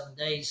 6-7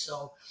 days.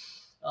 So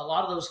a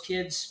lot of those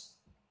kids,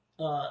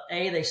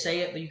 they say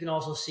it, but you can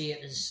also see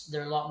it as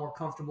they're a lot more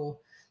comfortable.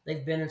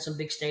 They've been in some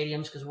big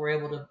stadiums because we're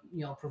able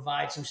to,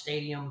 provide some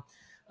stadium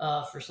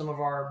for some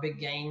of our big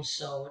games.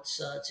 So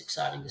it's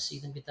exciting to see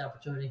them get the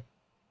opportunity.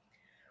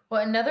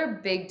 Well, another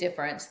big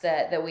difference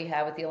that we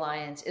have with the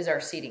Alliance is our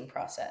seating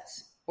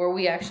process, where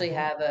we actually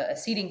have a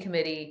seating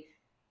committee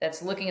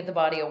that's looking at the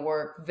body of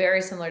work,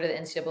 very similar to the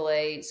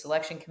NCAA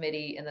selection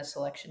committee and the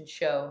selection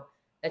show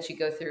that you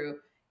go through.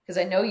 Because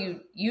I know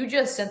you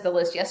just sent the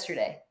list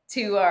yesterday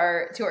to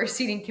our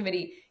seating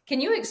committee. Can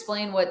you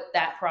explain what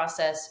that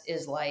process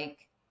is like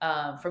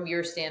from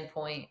your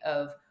standpoint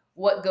of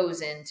what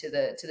goes into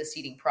the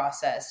seating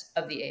process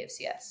of the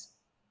AFCS?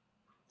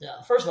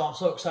 Yeah, first of all, I'm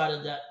so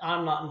excited that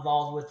I'm not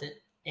involved with it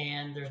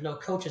and there's no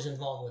coaches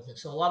involved with it.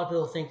 So a lot of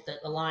people think that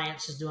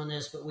Alliance is doing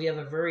this, but we have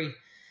a very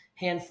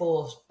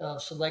handful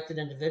of selected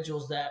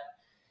individuals that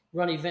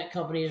run event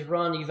companies,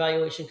 run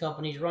evaluation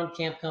companies, run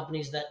camp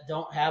companies that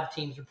don't have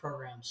teams or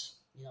programs.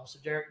 So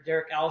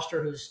Derek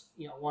Allister, who's,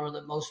 one of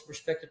the most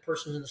respected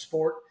persons in the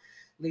sport,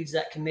 leads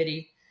that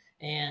committee.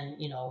 And,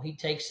 he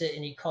takes it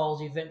and he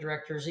calls event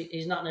directors.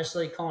 He's not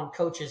necessarily calling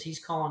coaches.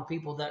 He's calling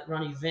people that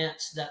run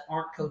events that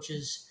aren't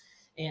coaches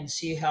and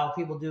see how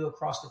people do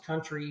across the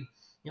country.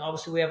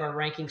 Obviously we have our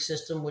ranking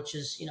system, which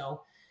is,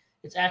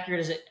 it's accurate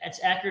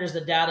as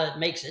the data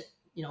makes it,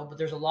 but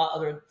there's a lot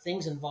of other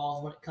things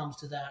involved when it comes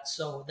to that.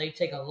 So they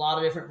take a lot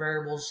of different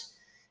variables.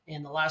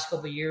 In the last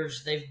couple of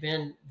years, they've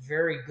been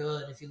very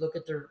good. If you look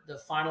at the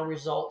final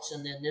results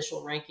and the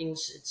initial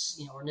rankings,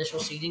 it's, initial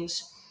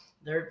seedings,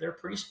 they're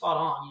pretty spot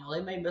on.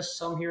 They may miss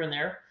some here and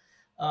there,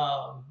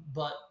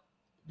 but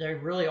they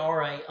really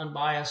are a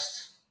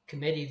unbiased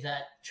committee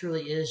that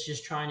truly is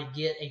just trying to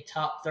get a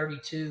top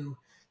 32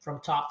 from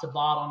top to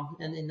bottom.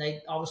 And they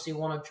obviously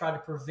want to try to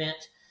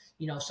prevent,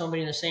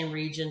 somebody in the same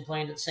region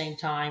playing at the same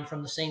time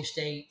from the same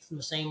state, from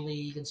the same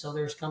league. And so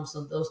there's comes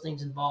some those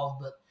things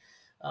involved, but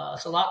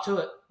it's a lot to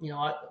it.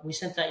 We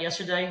sent that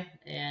yesterday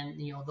and,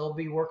 they'll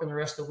be working the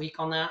rest of the week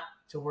on that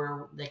to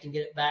where they can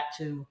get it back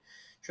to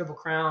Triple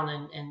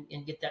Crown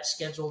and get that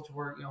scheduled to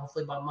where,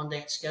 hopefully by Monday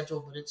it's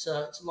scheduled, but it's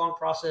a long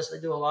process. They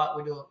do a lot.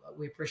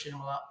 We appreciate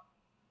them a lot.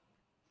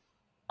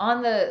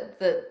 On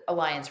the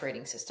Alliance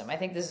rating system, I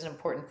think this is an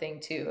important thing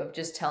too, of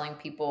just telling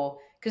people,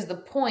 because the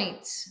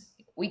points,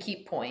 we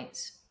keep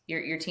points,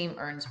 your team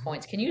earns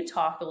points. Can you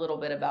talk a little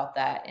bit about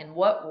that and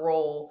what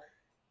role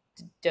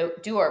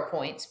do our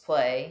points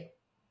play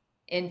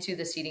into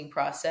the seeding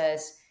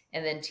process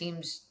and then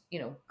teams,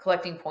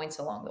 collecting points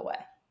along the way?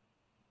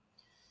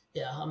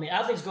 Yeah, I mean,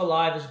 Athletes Go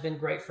Live has been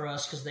great for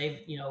us because they've,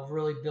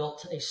 really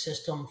built a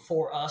system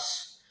for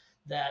us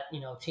that,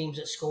 teams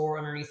that score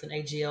underneath an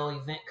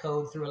AGL event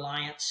code through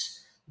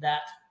Alliance,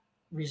 that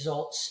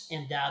results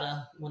in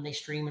data when they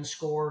stream and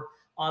score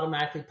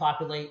automatically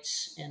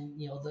populates, and,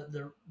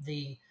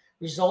 the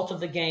result of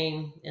the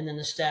game and then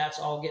the stats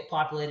all get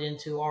populated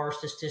into our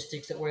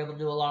statistics that we're able to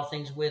do a lot of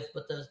things with.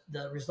 But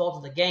the result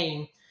of the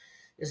game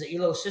is the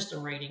ELO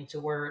system rating, to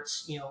where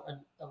it's,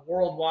 a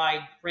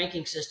worldwide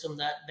ranking system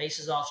that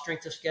bases off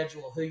strength of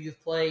schedule, who you've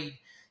played,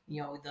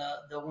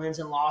 the wins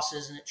and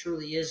losses, and it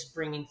truly is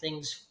bringing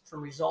things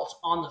from results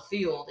on the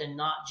field and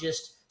not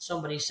just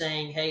somebody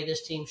saying, hey,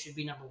 this team should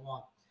be number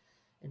one.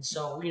 And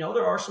so,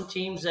 there are some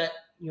teams that,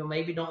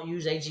 maybe don't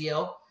use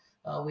AGL.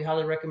 We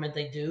highly recommend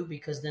they do,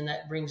 because then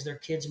that brings their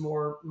kids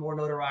more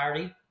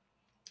notoriety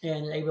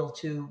and able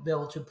to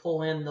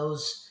pull in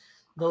those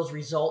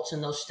results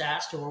and those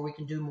stats to where we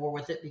can do more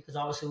with it, because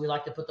obviously we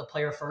like to put the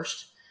player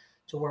first,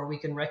 to where we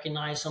can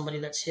recognize somebody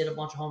that's hit a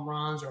bunch of home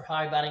runs or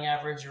high batting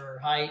average or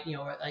high,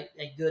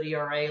 a good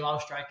ERA, a lot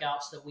of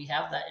strikeouts, that we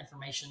have that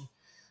information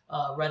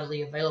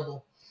readily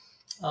available.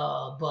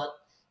 But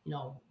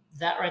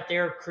that right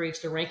there creates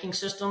the ranking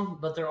system.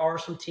 But there are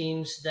some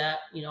teams that,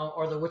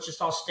 are the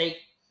Wichita State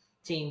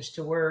teams,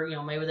 to where,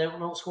 maybe they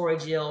don't score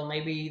AGL.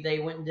 Maybe they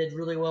went and did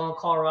really well in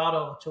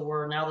Colorado, to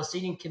where now the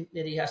seating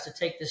committee has to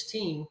take this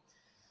team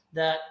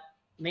that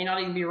may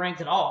not even be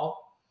ranked at all,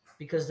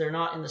 because they're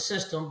not in the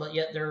system, but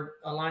yet they're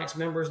Alliance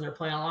members and they're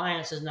playing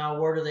Alliances. Now,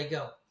 where do they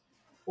go?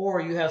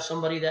 Or you have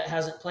somebody that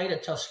hasn't played a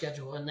tough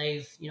schedule, and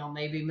they've,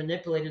 maybe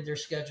manipulated their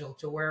schedule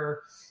to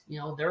where,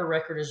 their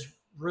record is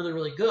really,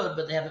 really good,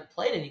 but they haven't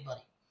played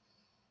anybody.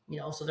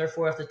 So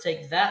therefore have to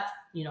take that,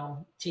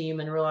 team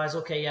and realize,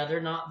 okay, yeah,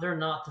 they're not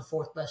the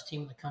fourth best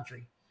team in the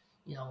country.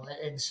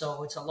 And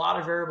so it's a lot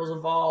of variables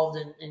involved,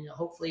 and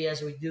hopefully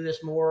as we do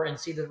this more and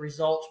see the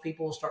results,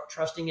 people will start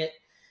trusting it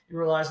and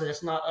realize that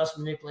it's not us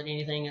manipulating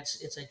anything.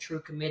 It's a true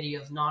committee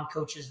of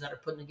non-coaches that are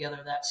putting together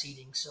that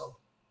seating. So,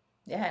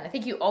 yeah, and I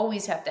think you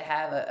always have to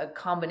have a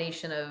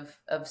combination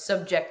of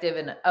subjective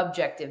and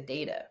objective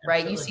data,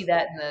 right? Absolutely. You see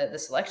that in the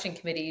selection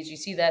committees. You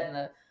see that in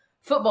the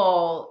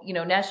football,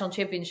 national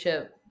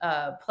championship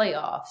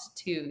playoffs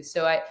too.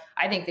 So I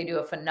think they do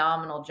a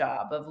phenomenal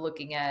job of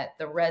looking at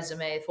the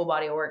resume, full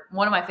body of work.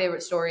 One of my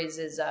favorite stories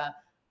is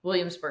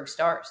Williamsburg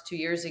Stars 2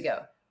 years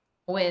ago,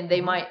 when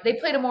they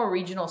played a more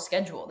regional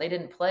schedule. They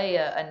didn't play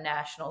a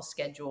national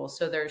schedule,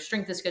 so their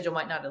strength of schedule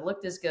might not have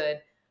looked as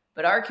good.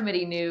 But our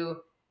committee knew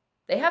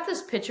they have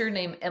this pitcher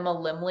named Emma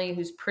Limley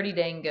who's pretty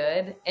dang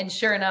good, and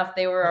sure enough,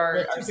 they were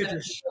our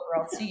 17th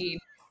overall seed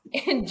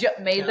and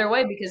made their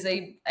way, because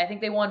I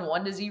think they won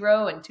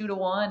 1-0 and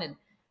 2-1, and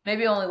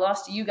maybe only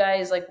lost to you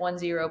guys like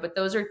 1-0. But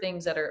those are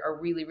things that are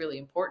really, really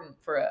important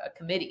for a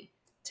committee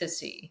to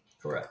see.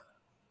 Correct.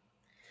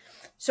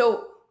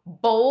 So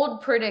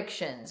bold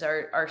predictions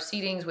are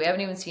seedings. We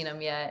haven't even seen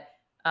them yet.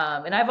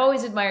 And I've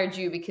always admired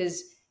you,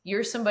 because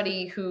you're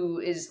somebody who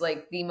is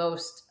like the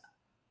most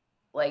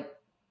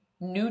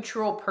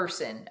neutral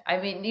person. I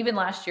mean, even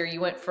last year you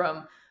went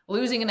from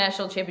losing a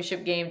national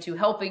championship game to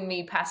helping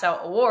me pass out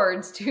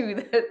awards to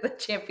the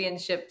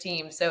championship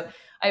team. So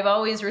I've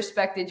always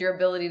respected your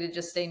ability to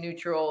just stay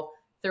neutral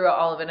throughout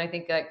all of it. And I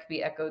think that could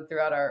be echoed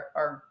throughout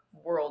our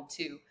world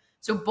too.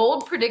 So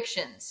bold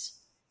predictions.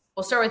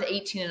 We'll start with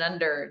 18 and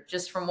under,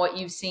 just from what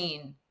you've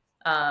seen.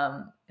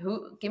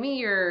 Give me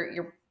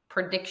your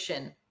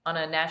prediction on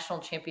a national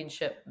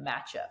championship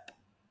matchup.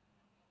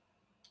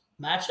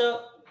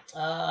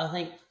 I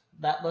think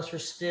Batbuster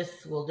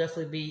Stith will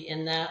definitely be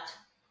in that.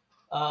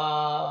 We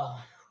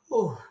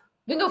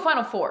can go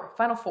Final Four.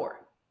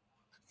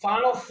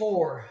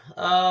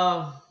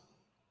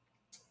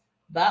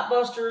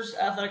 Batbusters,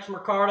 Athletics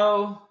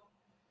Mercado.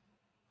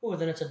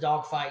 Then it's a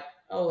dogfight.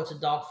 It's a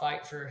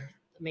dogfight for,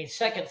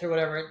 second through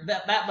whatever.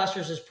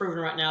 Batbusters has proven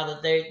right now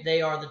that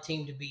they are the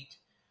team to beat.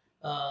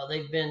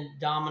 They've been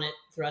dominant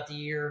throughout the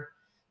year.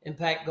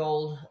 Impact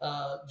Gold,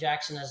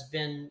 Jackson has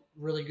been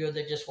really good.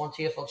 They just won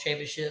TFL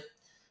championship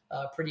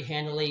pretty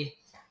handily.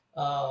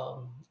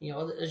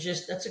 It's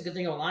just, that's a good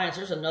thing of Alliance.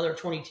 There's another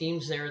 20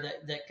 teams there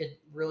that could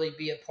really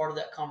be a part of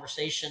that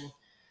conversation.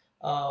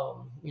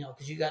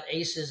 Because you got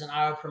Aces and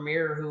Iowa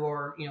Premier who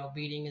are,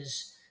 beating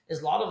as a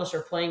lot of us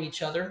are playing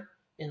each other,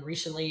 and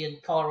recently in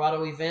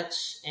Colorado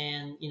events.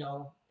 And,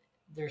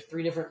 there's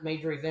 3 different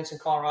major events in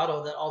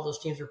Colorado that all those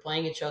teams are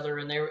playing each other,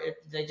 and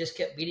they just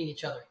kept beating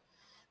each other,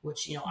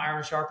 which,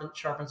 iron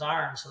sharpens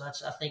iron. So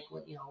that's, I think,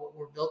 what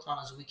we're built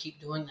on, is we keep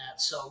doing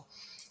that. So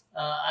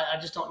I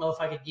just don't know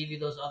if I could give you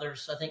those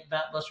others. I think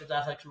Batbusters,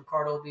 Athletics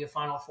Mercado will be a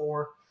Final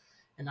Four.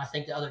 And I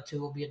think the other 2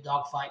 will be a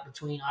dogfight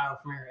between Iowa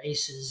Premier,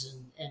 Aces,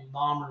 and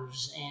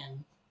Bombers.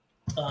 And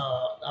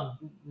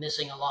I'm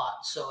missing a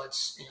lot. So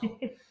it's,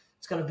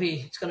 it's going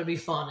to be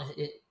fun.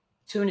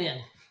 Tune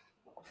in.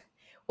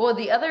 Well,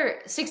 the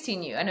other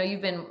 16U, I know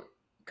you've been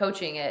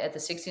coaching at the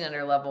 16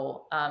 under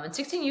level. And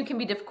 16U can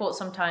be difficult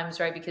sometimes,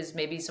 right? Because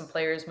maybe some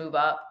players move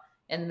up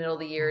in the middle of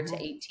the year to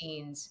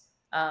 18s.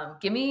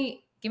 Give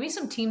me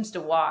some teams to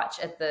watch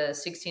at the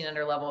 16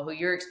 under level who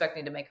you're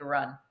expecting to make a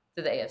run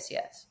through the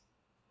AFCS.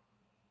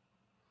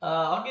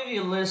 I'll give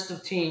you a list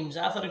of teams.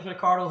 Athletics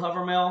Mercado,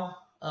 Hovermill,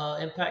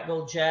 Impact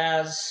Gold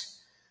Jazz.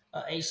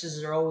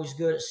 Aces are always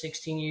good at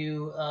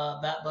 16U.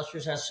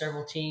 Batbusters has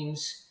several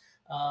teams.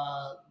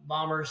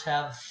 Bombers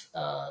have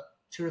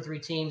 2 or 3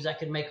 teams that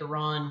could make a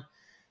run.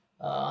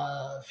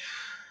 I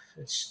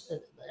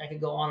could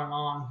go on and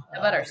on. How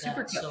about our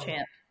Super Cup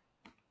champ?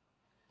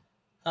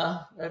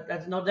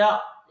 That's no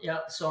doubt. Yeah.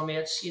 So I mean,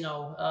 it's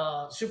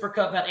Super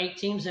Cup had 8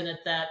 teams in it.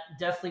 That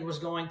definitely was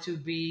going to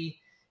be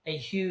a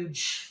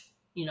huge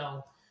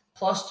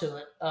plus to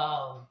it.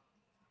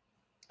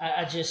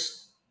 I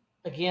just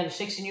again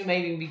 16U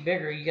may even be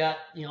bigger. You got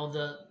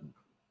the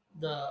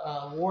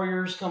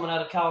Warriors coming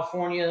out of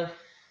California.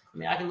 I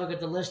mean, I can look at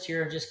the list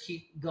here and just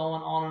keep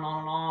going on and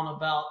on and on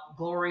about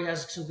Glory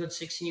has some good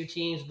 16U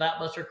teams,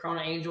 Batbuster, Corona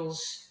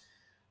Angels,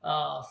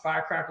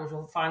 Firecrackers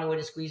will find a way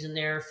to squeeze in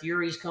there.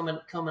 Fury's coming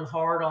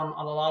hard on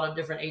a lot of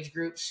different age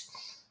groups.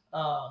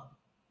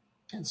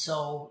 And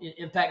so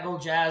Impact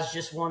Gold Jazz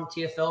just won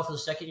TFL for the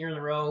second year in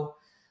a row.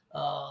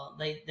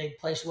 They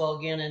placed well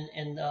again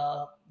in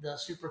the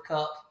Super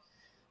Cup.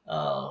 Who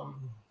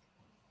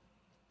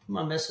am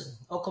I missing?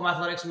 Oklahoma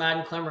Athletics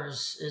Madden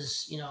Clemers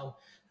is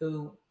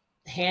who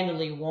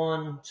handily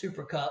won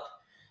Super Cup,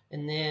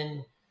 and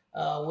then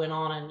went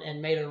on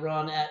and made a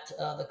run at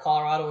the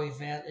Colorado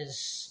event.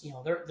 Is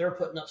they're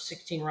putting up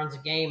 16 runs a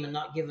game and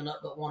not giving up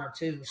but 1 or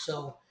 2.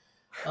 So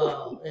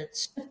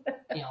it's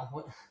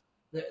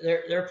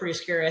they're pretty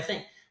scary. I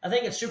think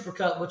at Super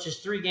Cup, which is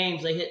 3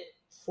 games, they hit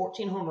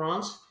 14 home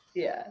runs.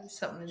 Yeah,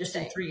 something just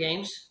insane. in 3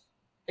 games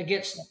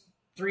against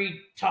 3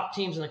 top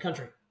teams in the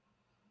country.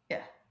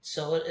 Yeah.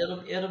 So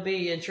it'll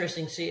be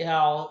interesting to see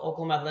how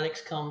Oklahoma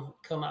Athletics come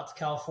out to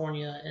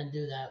California and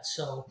do that.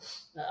 So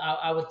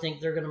I would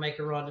think they're going to make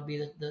a run to be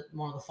the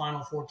one of the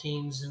final 4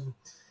 teams, and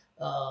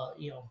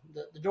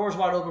the door's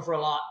wide open for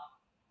a lot.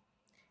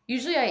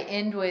 Usually I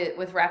end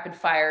with rapid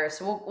fire,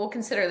 so we'll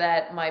consider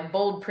that my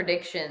bold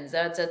predictions.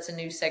 That's a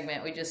new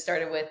segment we just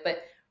started with.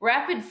 But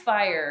rapid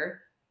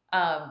fire,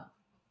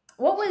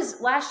 what was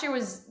last year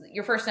was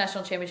your first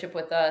national championship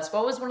with us?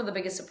 What was one of the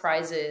biggest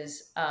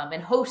surprises in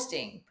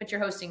hosting? Put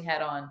your hosting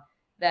hat on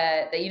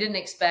that you didn't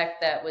expect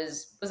that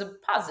was a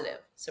positive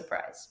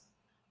surprise.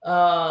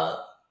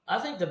 I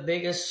think the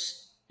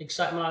biggest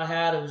excitement I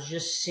had was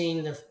just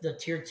seeing the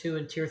tier 2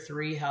 and tier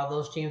 3, how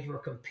those teams were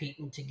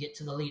competing to get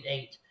to the Elite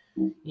 8.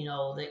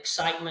 The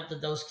excitement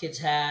that those kids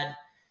had,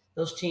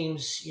 those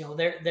teams,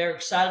 they're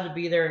excited to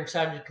be there and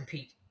excited to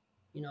compete.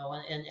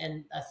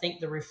 And I think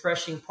the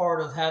refreshing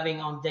part of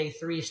having on day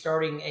 3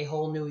 starting a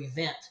whole new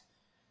event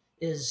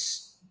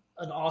is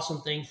an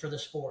awesome thing for the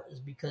sport, is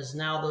because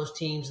now those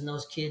teams and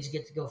those kids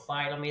get to go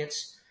fight. I mean,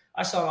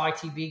 I saw an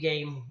ITB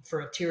game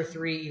for a tier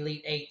 3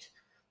 Elite 8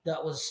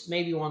 that was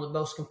maybe one of the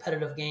most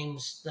competitive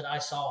games that I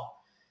saw.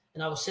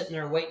 And I was sitting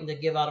there waiting to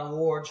give out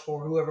awards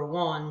for whoever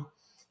won,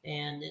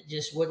 and it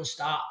just wouldn't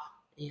stop,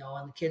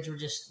 and the kids were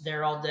just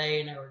there all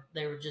day, and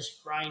they were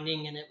just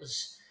grinding, and it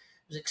was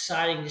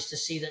exciting just to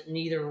see that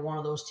neither one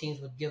of those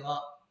teams would give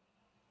up.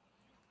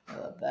 I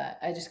love that.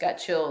 I just got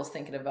chills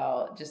thinking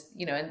about just,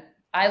 and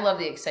I love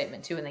the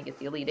excitement too when they get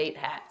the Elite 8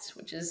 hats,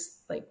 which is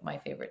like my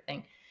favorite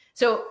thing.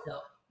 So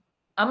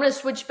I'm going to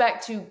switch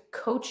back to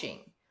coaching.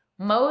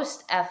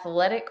 Most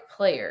athletic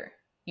player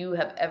you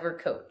have ever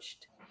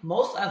coached?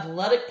 Most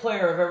athletic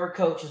player I've ever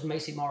coached is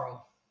Macy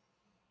Morrow.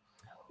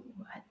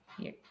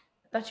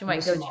 I thought you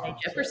might go Janae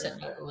Jefferson.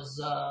 It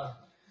was, I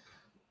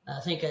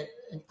think at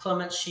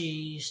Clements,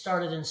 she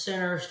started in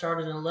center,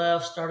 started in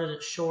left, started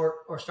at short,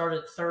 or started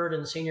at third,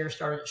 and the senior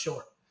started at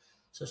short.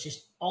 So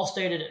she's all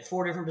stated at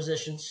 4 different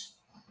positions.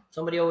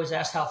 Somebody always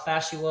asked how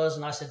fast she was,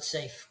 and I said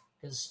safe,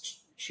 because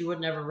she would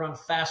never run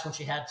fast when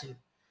she had to,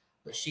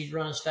 but she'd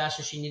run as fast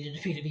as she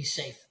needed to be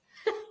safe.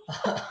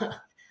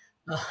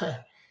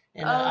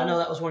 And I know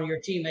that was one of your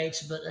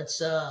teammates, but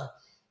it's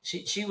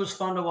she was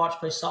fun to watch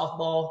play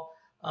softball.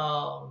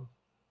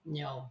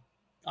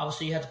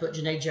 Obviously you have to put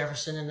Janae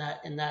Jefferson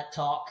in that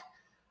talk.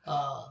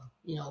 But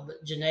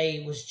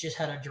Janae just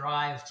had a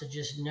drive to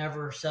just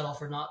never settle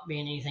for not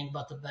being anything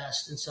but the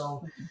best. And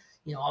so,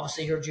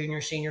 obviously her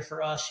junior, senior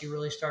for us, she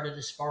really started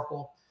to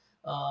sparkle.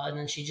 And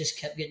then she just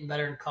kept getting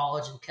better in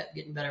college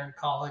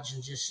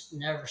and just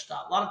never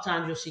stopped. A lot of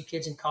times you'll see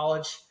kids in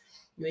college,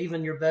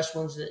 even your best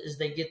ones, as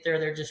they get there,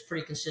 they're just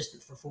pretty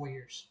consistent for 4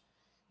 years.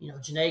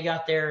 Janae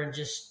got there and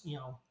just,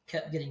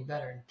 kept getting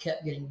better and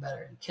kept getting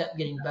better and kept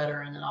getting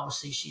better. And then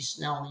obviously she's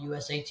now on the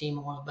USA team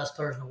and one of the best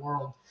players in the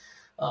world.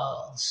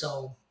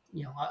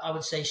 I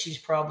would say she's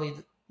probably,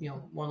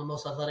 one of the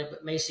most athletic,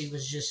 but Macy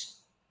was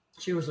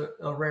she was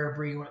a rare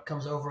breed when it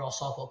comes to overall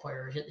softball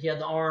player. He had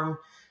the arm,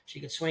 she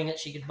could swing it,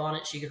 she could bunt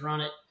it, she could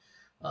run it.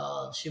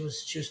 She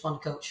was fun to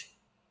coach.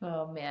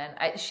 Oh man.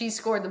 She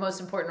scored the most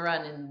important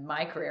run in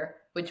my career,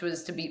 which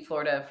was to beat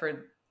Florida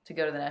to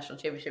go to the national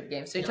championship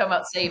game. So you're talking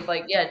about safe,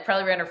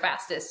 probably ran her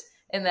fastest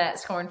in that,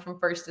 scoring from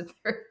first to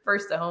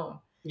home.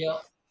 Yeah.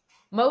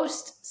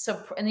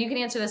 And you can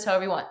answer this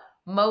however you want.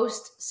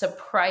 Most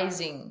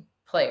surprising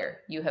player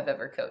you have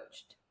ever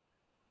coached?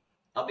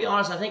 I'll be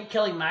honest, I think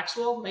Kelly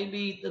Maxwell may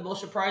be the most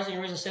surprising.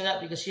 The reason I say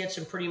that, because she had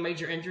some pretty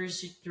major injuries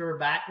to her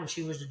back when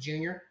she was a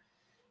junior.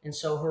 And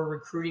so her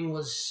recruiting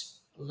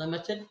was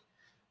limited.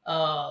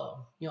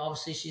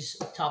 Obviously she's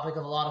a topic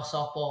of a lot of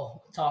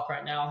softball talk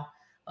right now.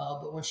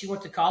 But when she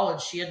went to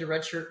college, she had to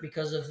redshirt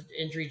because of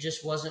injury,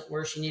 just wasn't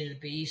where she needed to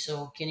be.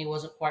 So Kenny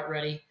wasn't quite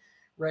ready.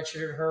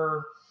 Redshirted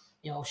her.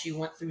 She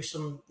went through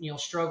some,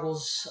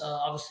 struggles,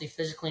 obviously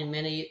physically and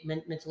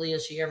mentally.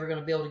 Is she ever going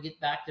to be able to get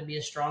back to be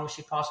as strong as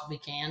she possibly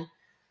can?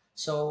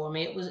 So, I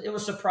mean, it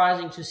was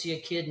surprising to see a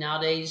kid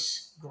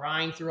nowadays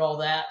grind through all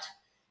that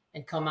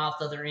and come out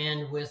the other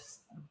end with,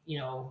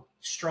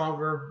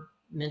 stronger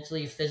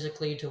mentally,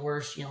 physically, to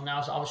where,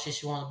 now obviously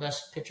she's one of the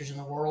best pitchers in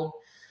the world.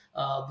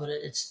 But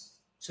it's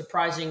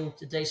surprising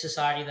today's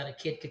society that a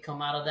kid could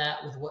come out of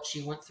that with what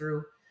she went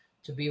through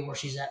to be where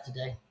she's at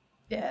today.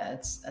 Yeah,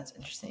 that's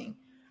interesting.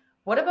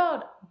 What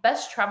about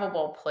best travel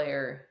ball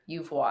player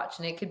you've watched?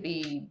 And it could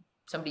be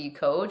somebody you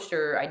coached,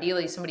 or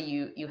ideally somebody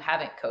you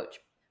haven't coached.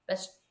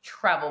 Best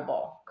travel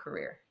ball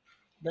career.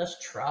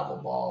 Best travel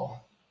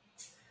ball.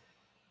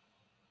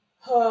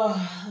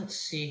 Let's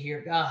see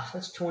here. Gosh,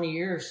 that's 20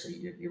 years.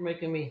 You're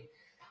making me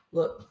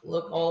look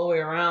all the way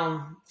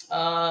around.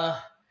 I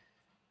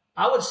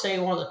would say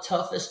one of the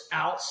toughest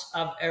outs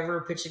I've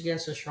ever pitched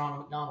against was Sharonda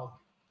McDonald.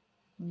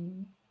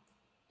 Mm-hmm.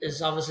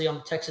 Is obviously I'm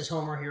a Texas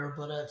homer here,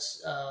 but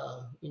it's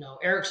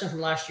Erickson from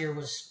last year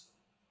was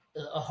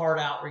a hard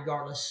out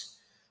regardless.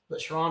 But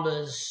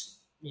Sharonda is,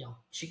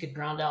 she could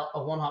ground out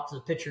a one hop to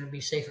the pitcher and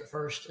be safe at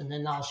first, and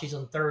then now she's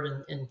on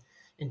third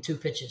in 2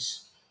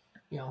 pitches.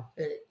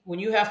 When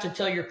you have to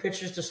tell your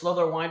pitchers to slow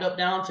their windup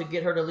down to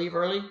get her to leave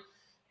early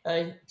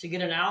to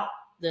get an out,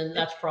 then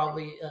that's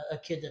probably a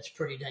kid that's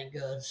pretty dang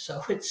good.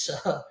 So it's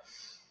that.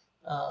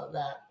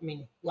 I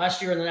mean,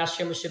 last year in the national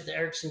championship, the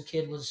Erickson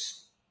kid was.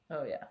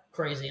 Oh yeah,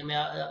 crazy. I mean,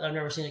 I've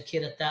never seen a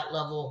kid at that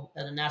level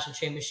at a national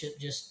championship.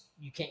 Just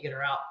you can't get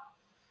her out.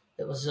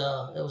 It was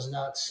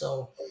nuts.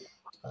 So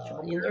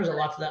there's a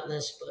lot to that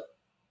list,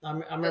 but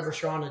I remember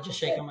Sharonda just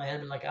shaking my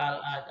head like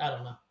I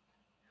don't know.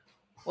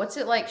 What's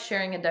it like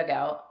sharing a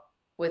dugout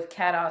with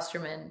Kat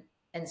Osterman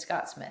and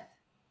Scott Smith?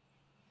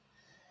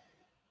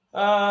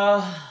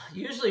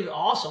 Usually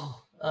awesome.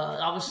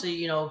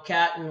 Obviously,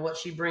 Kat and what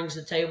she brings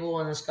to the table,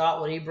 and then Scott,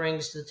 what he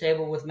brings to the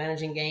table with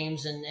managing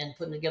games and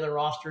putting together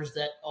rosters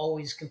that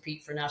always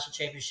compete for national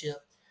championship.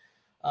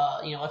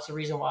 That's the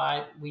reason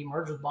why we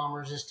merged with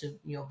Bombers, is to,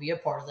 be a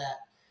part of that.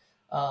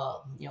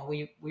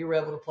 We were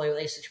able to play with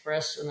Ace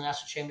Express in the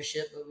national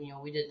championship, but,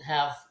 we didn't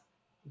have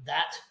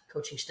that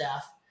coaching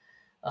staff.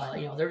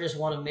 They're just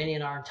one of many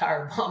in our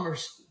entire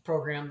Bombers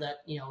program that,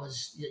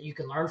 that you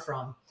can learn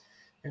from.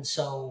 And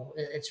so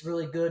it's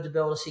really good to be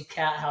able to see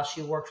Kat, how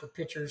she works with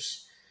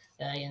pitchers.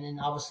 And then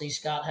obviously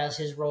Scott has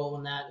his role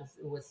in that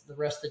with the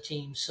rest of the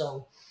team.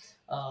 So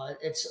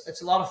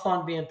it's a lot of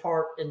fun being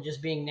part and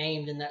just being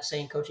named in that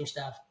same coaching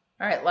staff.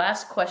 All right,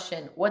 last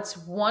question. What's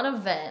one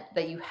event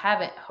that you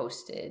haven't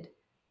hosted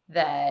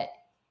that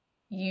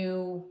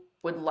you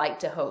would like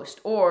to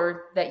host,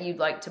 or that you'd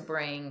like to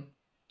bring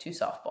to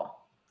softball?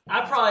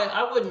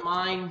 I wouldn't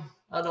mind.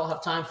 I don't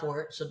have time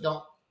for it,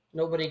 so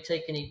nobody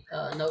take any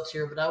notes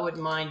here, but I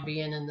wouldn't mind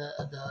being in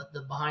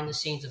the behind the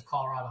scenes of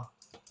Colorado.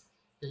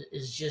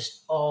 Is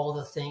just all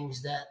the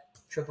things that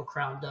Triple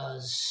Crown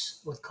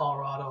does with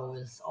Colorado,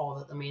 with all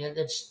the, I mean,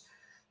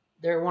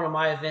 they're one of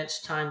my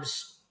events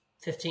times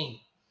 15,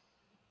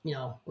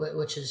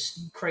 which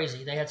is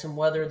crazy. They had some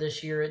weather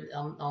this year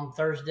on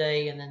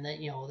Thursday, and then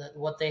that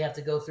what they have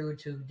to go through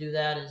to do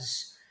that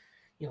is,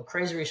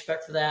 crazy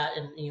respect for that.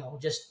 And,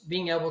 just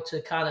being able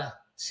to kind of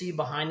see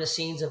behind the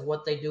scenes of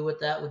what they do with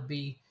that would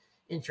be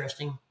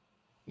interesting.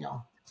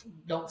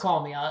 Don't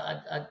call me. I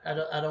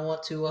don't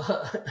want to.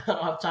 I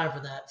don't have time for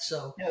that.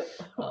 So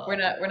we're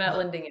not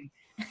lending him.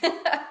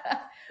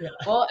 Yeah.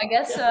 Well, I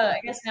guess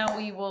now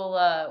we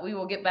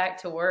will get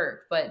back to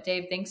work. But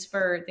Dave, thanks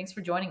for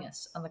joining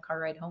us on the car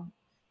ride home.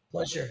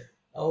 Pleasure.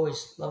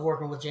 Always love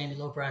working with Jamie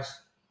Lopez.